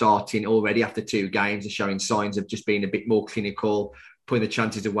that are starting already after 2 games are showing signs of just being a bit more clinical, putting the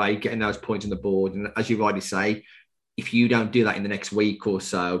chances away, getting those points on the board. And as you rightly say, if you don't do that in the next week or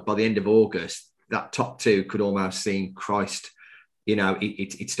so, by the end of August, that top 2 could almost seem, Christ,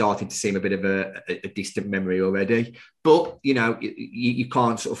 it's starting to seem a bit of a distant memory already. But, you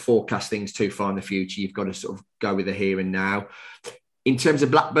can't sort of forecast things too far in the future. You've got to sort of go with the here and now. In terms of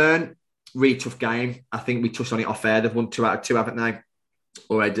Blackburn, really tough game. I think we touched on it off air. They've won 2 out of 2, haven't they?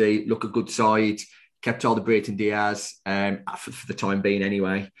 Already. Look a good side. Kept all the Brereton Diaz for the time being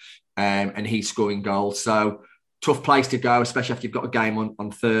anyway. And he's scoring goals. So tough place to go, especially after you've got a game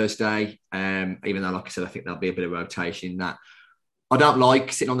on Thursday. Even though, like I said, I think there'll be a bit of rotation in that. I don't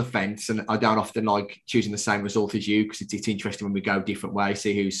like sitting on the fence, and I don't often like choosing the same result as you, because it's interesting when we go different ways,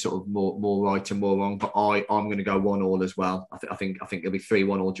 see who's sort of more right and more wrong. But I'm going to go 1-1 as well. I think there'll be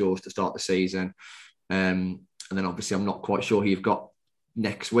 3-1 draws to start the season, and then obviously I'm not quite sure who you've got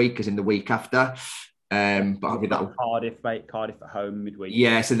next week, as in the week after. But I think that Cardiff, mate. Cardiff at home midweek.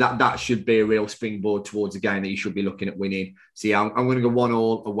 Yeah, so that should be a real springboard towards a game that you should be looking at winning. So yeah, I'm going to go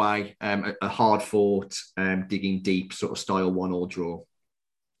 1-1 away, a hard fought, digging deep sort of style 1-1 draw.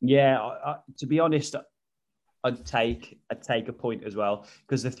 Yeah, to be honest, I'd take a point as well,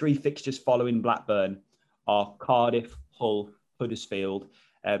 because the 3 fixtures following Blackburn are Cardiff, Hull, Huddersfield.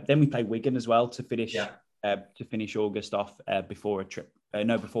 Then we play Wigan as well to finish August off before a trip.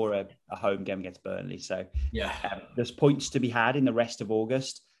 Before a home game against Burnley. So there's points to be had in the rest of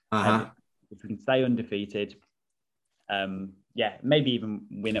August. If we can stay undefeated, maybe even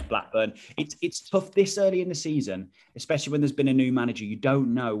win at Blackburn. It's tough this early in the season, especially when there's been a new manager. You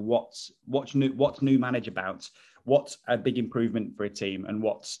don't know what's new manager bounce, what's a big improvement for a team, and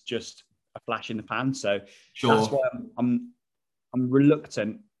what's just a flash in the pan. So that's why I'm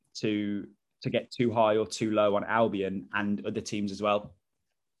reluctant to get too high or too low on Albion and other teams as well.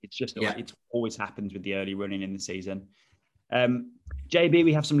 It's just it always happens with the early running in the season. JB,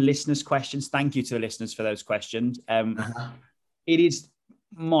 we have some listeners' questions. Thank you to the listeners for those questions. It is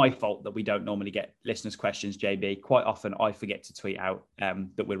my fault that we don't normally get listeners' questions, JB. Quite often I forget to tweet out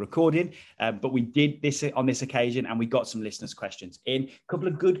that we're recording, but we did this on this occasion, and we got some listeners' questions in. A couple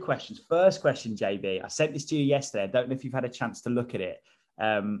of good questions. First question, JB. I sent this to you yesterday. I don't know if you've had a chance to look at it.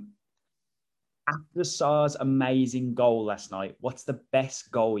 After Sarr's amazing goal last night, what's the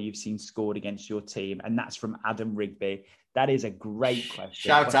best goal you've seen scored against your team? And that's from Adam Rigby. That is a great question.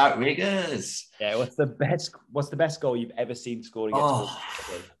 Shout out Riggers. Yeah, what's the best goal you've ever seen scored against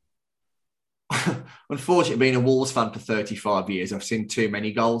your team? Unfortunately, being a Wolves fan for 35 years, I've seen too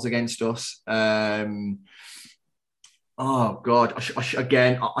many goals against us. Oh God!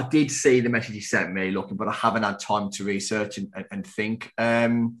 I did see the message he sent me, but I haven't had time to research and think.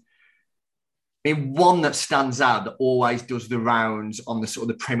 One that stands out that always does the rounds on the sort of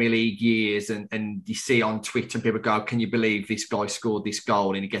the Premier League years, and you see on Twitter and people go, "Can you believe this guy scored this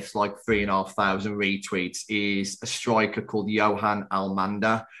goal?" and he gets like 3,500 retweets. Is a striker called Johan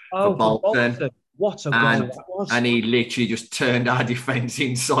Almanda for Bolton. What a goal that was! And he literally just turned our defence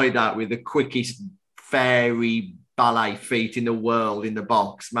inside out with the quickest fairy ballet feet in the world in the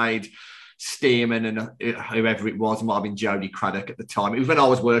box. Made Stearman and whoever it was, might have been Jody Craddock at the time. It was when I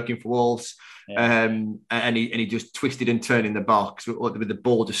was working for Wolves. Yeah. And he just twisted and turned in the box with the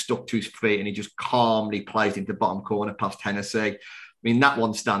ball just stuck to his feet, and he just calmly plays into the bottom corner past Hennessy. That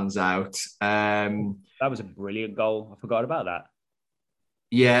one stands out. That was a brilliant goal. I forgot about that.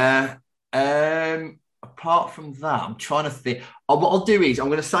 Yeah. Apart from that, I'm trying to think. What I'll do is I'm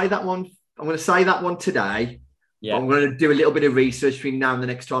going to say that one. I'm going to say that one today. Yeah. I'm going to do a little bit of research between now and the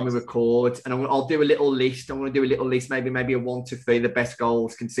next time we record, and I'll do a little list. I'm going to do a little list, maybe a 1 to 3, the best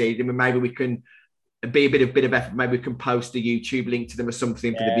goals conceded. And maybe we can be a bit of effort. Maybe we can post a YouTube link to them or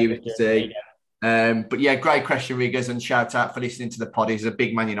something for the viewers to see. But yeah, great question, Riggers, and shout out for listening to the pod. He's a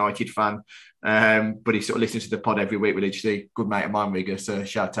big Man United fan, but he sort of listens to the pod every week religiously. Good mate of mine, Riggers. So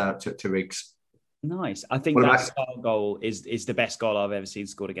shout out to Riggs. Nice. I think that style goal is the best goal I've ever seen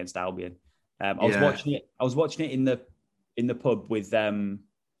scored against Albion. I was watching it in the pub with 2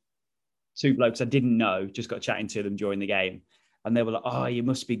 blokes I didn't know. Just got chatting to them during the game, and they were like, "Oh, you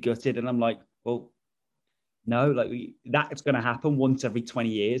must be gutted." And I'm like, "Well, no, that's going to happen once every 20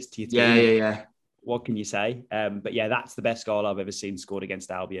 years to your team." Yeah. What can you say? But yeah, that's the best goal I've ever seen scored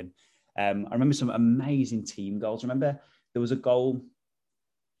against Albion. I remember some amazing team goals. Remember there was a goal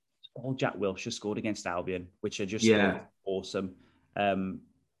Jack Wilshere scored against Albion, which are just awesome.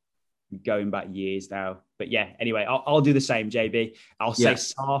 Going back years now. But yeah, anyway, I'll do the same, JB. I'll say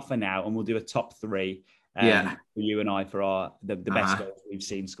Sarr for now, and we'll do a top 3 for you and I for the best goals we've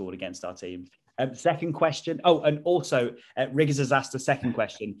seen scored against our team. Second question. Oh, and also Riggers has asked a second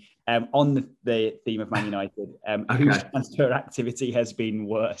question on the theme of Man United. Whose transfer activity has been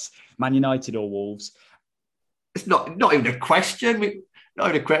worse, Man United or Wolves? It's not even a question.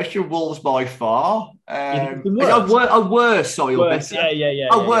 Not a question. Wolves by far. Worse, sorry. Worse,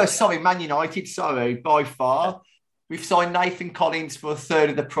 Worse, sorry. Man United, sorry, by far. We've signed Nathan Collins for a third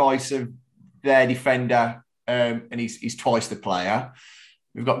of the price of their defender, and he's twice the player.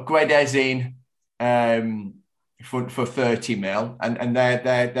 We've got Guedes in for 30 mil, and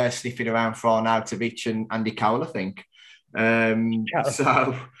they're sniffing around for Arnautovic and Andy Cowell, I think.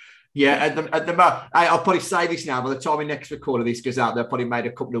 So Yeah, at the moment, I'll probably say this now. By the time we next record this goes out, they've probably made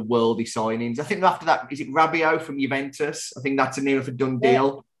a couple of worldy signings. I think after that, is it Rabiot from Juventus? I think that's a near enough a done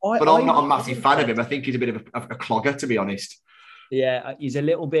deal. But I'm not a massive fan of him. I think he's a bit of a clogger, to be honest. Yeah, he's a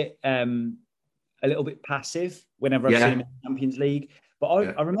little bit passive whenever I've seen him in the Champions League. But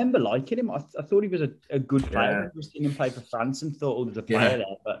I remember liking him. I thought he was a good player. I've seen him play for France and thought, there's a player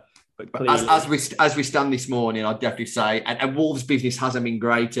there. But clearly, as we stand this morning, I'd definitely say, and Wolves' business hasn't been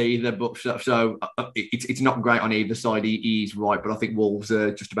great either. But so it's not great on either side. He's right, but I think Wolves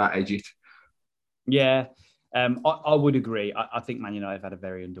are just about edge it. Yeah, I would agree. I think Man United have had a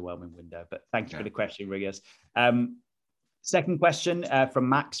very underwhelming window. But thank you for the question, Riggers. Second question from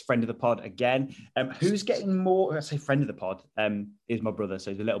Max, friend of the pod again. Who's getting more? I say friend of the pod. Is my brother,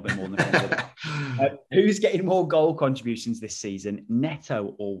 so he's a little bit more than a friend of the pod. Who's getting more goal contributions this season,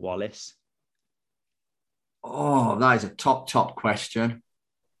 Neto or Wallace? Oh, that is a top question.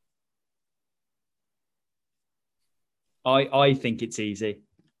 I think it's easy.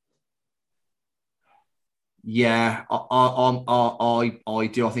 Yeah, I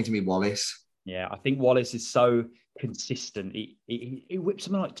do. I think to me Wallace. Yeah, I think Wallace is so consistent. He whips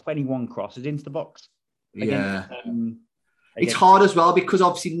something like 21 crosses into the box. It's hard as well because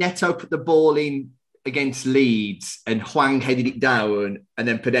obviously Neto put the ball in against Leeds and Hwang headed it down and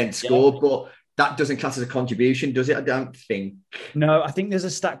then Pedent scored, but that doesn't class as a contribution, does it? I don't think. No, I think there's a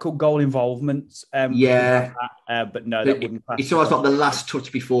stat called goal involvement. But no, that wouldn't class. It's almost like the last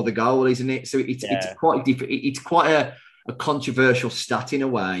touch before the goal, isn't it? So it's quite different. It's quite a controversial stat in a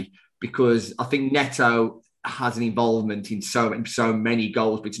way because I think Neto has an involvement in so many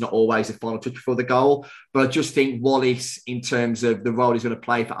goals, but it's not always a final touch before the goal. But I just think Wallace, in terms of the role he's going to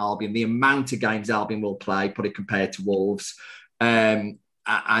play for Albion, the amount of games Albion will play, probably compared to Wolves, and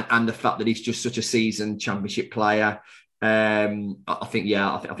the fact that he's just such a seasoned Championship player, I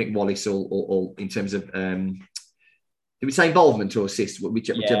think Wallace will in terms of did we say involvement or assist?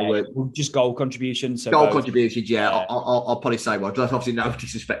 Whichever word. Just goal contributions. So contributions, yeah. I'll probably say one. There's obviously no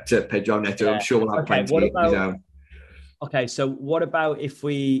disrespect to Pedro Neto. Yeah. I'm sure we'll have plenty of his own. Okay, so what about if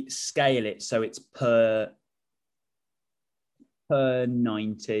we scale it so it's per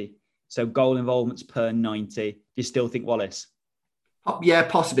 90? So goal involvements per 90. Do you still think Wallace? Yeah,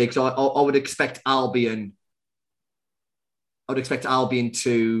 possibly, because I would expect Albion. I would expect Albion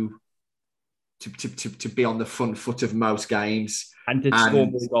to be on the front foot of most games and to score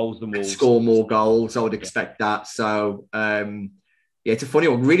more goals than Wolves. Score more goals, I would expect that. So, it's a funny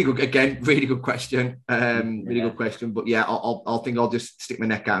one. Really good, again, really good question. Good question. But yeah, I'll think I'll just stick my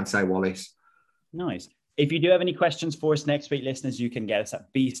neck out and say Wallace. Nice. If you do have any questions for us next week, listeners, you can get us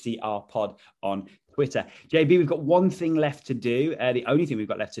at BCR Pod on Twitter. JB, we've got one thing left to do. The only thing we've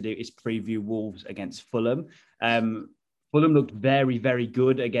got left to do is preview Wolves against Fulham. Fulham looked very, very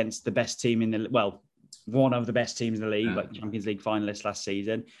good against the best team one of the best teams in the league, like Champions League finalists last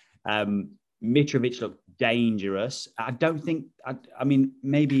season. Mitrovic looked dangerous. I don't think, I mean,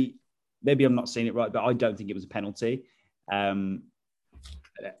 maybe I'm not seeing it right, but I don't think it was a penalty. For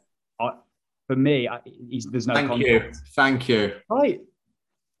me, there's no contact. Thank you. Right.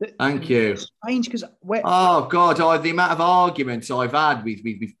 Thank you. Strange because oh God, the amount of arguments I've had with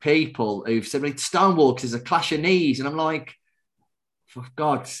people who've said Stonewall is a clash of knees, and I'm like, for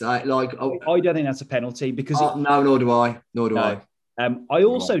God's sake, like I don't think that's a penalty because no, nor do I. I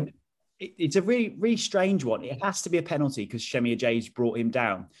also it's a really, really strange one. It has to be a penalty because Shemia Jay's brought him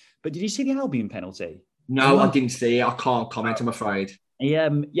down. But did you see the Albion penalty? No, I didn't see it. I can't comment. I'm afraid.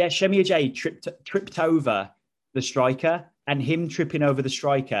 Shemia Jay tripped over the striker. And him tripping over the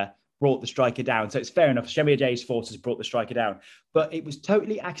striker brought the striker down. So it's fair enough. Shemia Jay's forces brought the striker down. But it was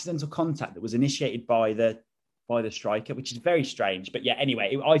totally accidental contact that was initiated by the striker, which is very strange. But yeah,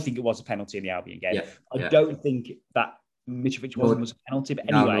 anyway, I think it was a penalty in the Albion game. I don't think that Mitrovic was a penalty.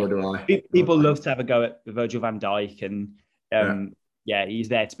 But anyway, people love to have a go at Virgil van Dijk. And he's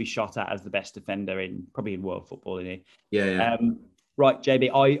there to be shot at as the best defender probably in world football, isn't he? Right,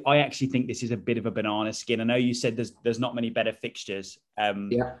 JB, I actually think this is a bit of a banana skin. I know you said there's not many better fixtures. I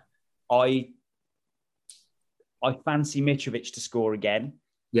fancy Mitrovic to score again.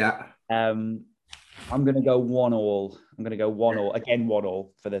 Yeah. I'm going to go 1-1. I'm going to go 1-1. Again, 1-1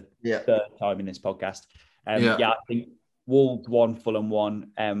 for the third time in this podcast. I think Wolves 1, Fulham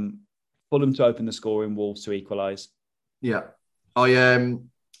 1. Fulham to open the scoring, Wolves to equalise. Yeah.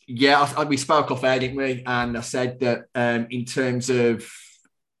 We spoke off air, didn't we? And I said that in terms of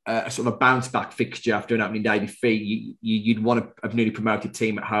a sort of a bounce back fixture after an opening day defeat, you'd want a newly promoted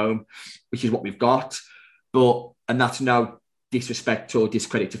team at home, which is what we've got. And that's no disrespect or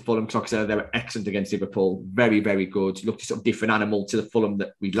discredit to Fulham, because like I said, they were excellent against Liverpool. Very, very good. Looked a sort of different animal to the Fulham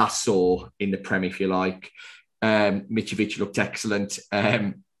that we last saw in the Prem, if you like. Mitrovic looked excellent.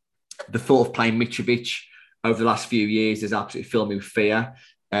 The thought of playing Mitrovic over the last few years has absolutely filled me with fear,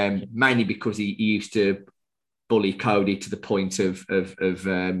 mainly because he used to bully Cody to the point of sort of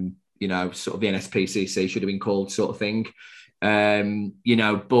the NSPCC should have been called sort of thing.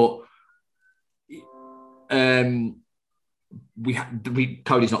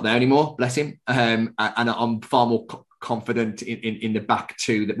 Cody's not there anymore, bless him. And I'm far more confident in the back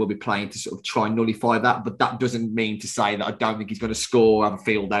two that we'll be playing to sort of try and nullify that. But that doesn't mean to say that I don't think he's going to score, have a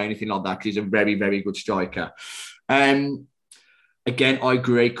field day, anything like that, because he's a very, very good striker. Again, I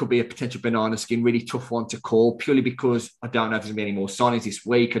agree, could be a potential banana skin, really tough one to call, purely because I don't know if there's going to be any more signings this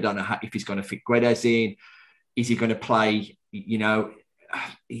week. I don't know if he's going to fit Guedes in. Is he going to play,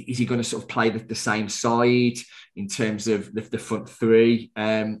 is he going to sort of play the same side in terms of the front three?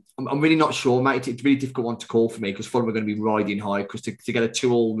 I'm really not sure, mate. It's a really difficult one to call for me because Fulham are going to be riding high, because to get a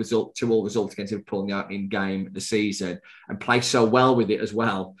 2-2 result against Liverpool in the opening game of the season and play so well with it as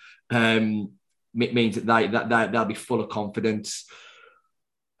well, it means that they'll be full of confidence.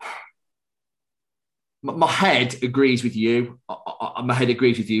 My head agrees with you. My head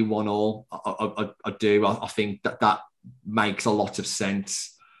agrees with you 1-1. I do. I think that makes a lot of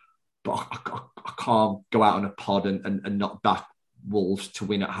sense. But I can't go out on a pod and not back Wolves to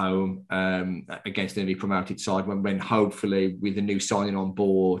win at home against a newly promoted side when hopefully with a new signing on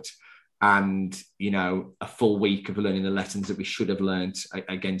board and, a full week of learning the lessons that we should have learned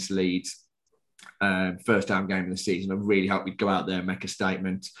against Leeds, first home game of the season, I really hope we'd go out there and make a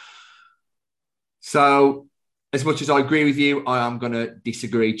statement. So, as much as I agree with you, I am going to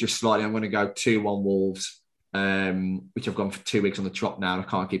disagree just slightly. I'm going to go 2-1 Wolves, which I've gone for 2 weeks on the trot now. I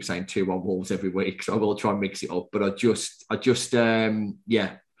can't keep saying 2-1 Wolves every week, so I will try and mix it up. But I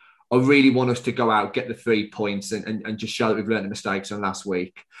really want us to go out, get the 3 points, and just show that we've learned the mistakes on last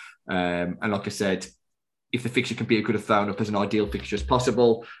week. And like I said, if the fixture can be as good as thrown up as an ideal fixture as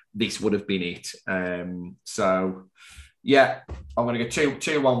possible, this would have been it. I'm going to go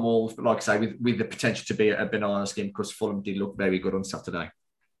 2-1 Wolves, but like I say, with the potential to be a banana skin because Fulham did look very good on Saturday.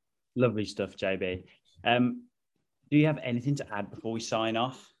 Lovely stuff, JB. Do you have anything to add before we sign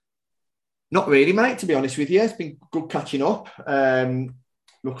off? Not really, mate, to be honest with you. It's been good catching up.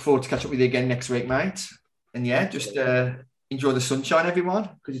 Look forward to catch up with you again next week, mate. And just enjoy the sunshine, everyone,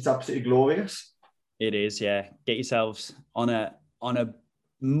 because it's absolutely glorious. It is, yeah. Get yourselves on a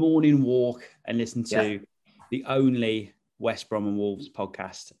morning walk and listen to the only West Brom and Wolves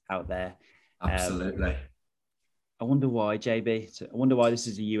podcast out there. Absolutely. I wonder why, JB. I wonder why this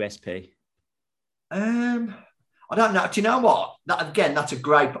is a USP. I don't know. Do you know what? That's a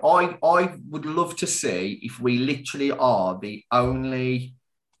great... I would love to see if we literally are the only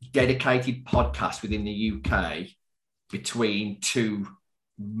dedicated podcast within the UK between two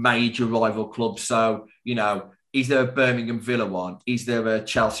major rival clubs. So, is there a Birmingham Villa one? Is there a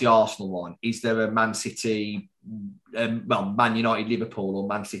Chelsea Arsenal one? Is there a Man City, Man United Liverpool, or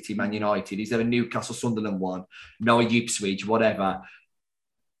Man City Man United? Is there a Newcastle Sunderland one? Norwich Ipswich, whatever.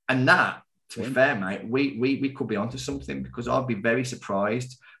 And that, to be fair, mate, we could be onto something, because I'd be very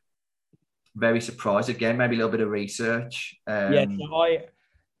surprised. Very surprised. Again, maybe a little bit of research. Again,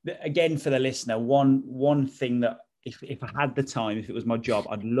 for the listener, one thing that if I had the time, if it was my job,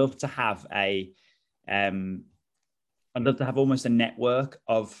 I'd love to have almost a network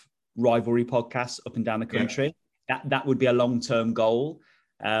of rivalry podcasts up and down the country. Yeah. That would be a long-term goal.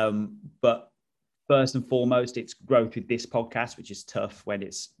 But first and foremost, it's growth with this podcast, which is tough when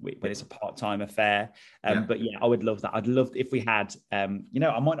it's a part-time affair. But yeah, I would love that. I'd love if we had, I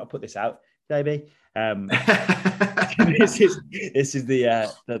might not put this out, JB. This is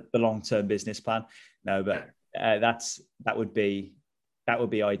the long-term business plan. No, but that would be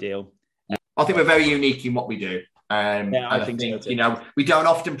ideal. I think we're very unique in what we do. I think so too. We don't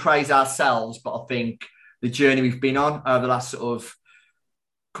often praise ourselves, but I think the journey we've been on over the last sort of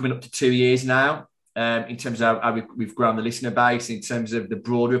coming up to 2 years now, in terms of how we've grown the listener base, in terms of the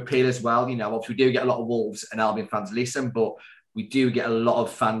broader appeal as well. Obviously we do get a lot of Wolves and Albion fans listen, but we do get a lot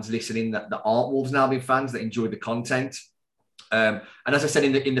of fans listening that aren't Wolves and Albion fans that enjoy the content. And as I said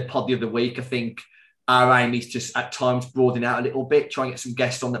in the pod the other week, I think our aim is just at times broaden out a little bit, try and get some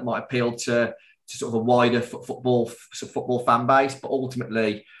guests on that might appeal to sort of a wider football fan base. But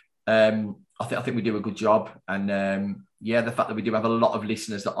ultimately, I think we do a good job. And the fact that we do have a lot of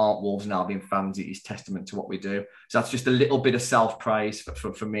listeners that aren't Wolves and Albion fans is testament to what we do. So that's just a little bit of self-praise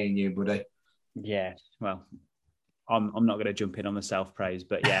for me and you, buddy. Yeah, well, I'm not going to jump in on the self-praise,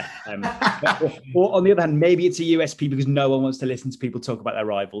 but yeah. Or on the other hand, maybe it's a USP because no one wants to listen to people talk about their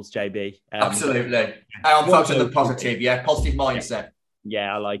rivals, JB. Absolutely. I'm focused on the positive, positive mindset.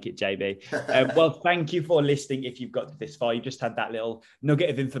 Yeah, I like it, JB. Well, thank you for listening. If you've got this far, you just had that little nugget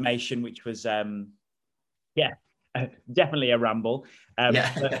of information, which was, definitely a ramble.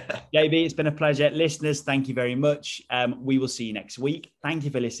 JB, it's been a pleasure. Listeners, thank you very much. We will see you next week. Thank you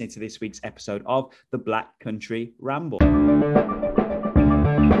for listening to this week's episode of the Black Country Ramble.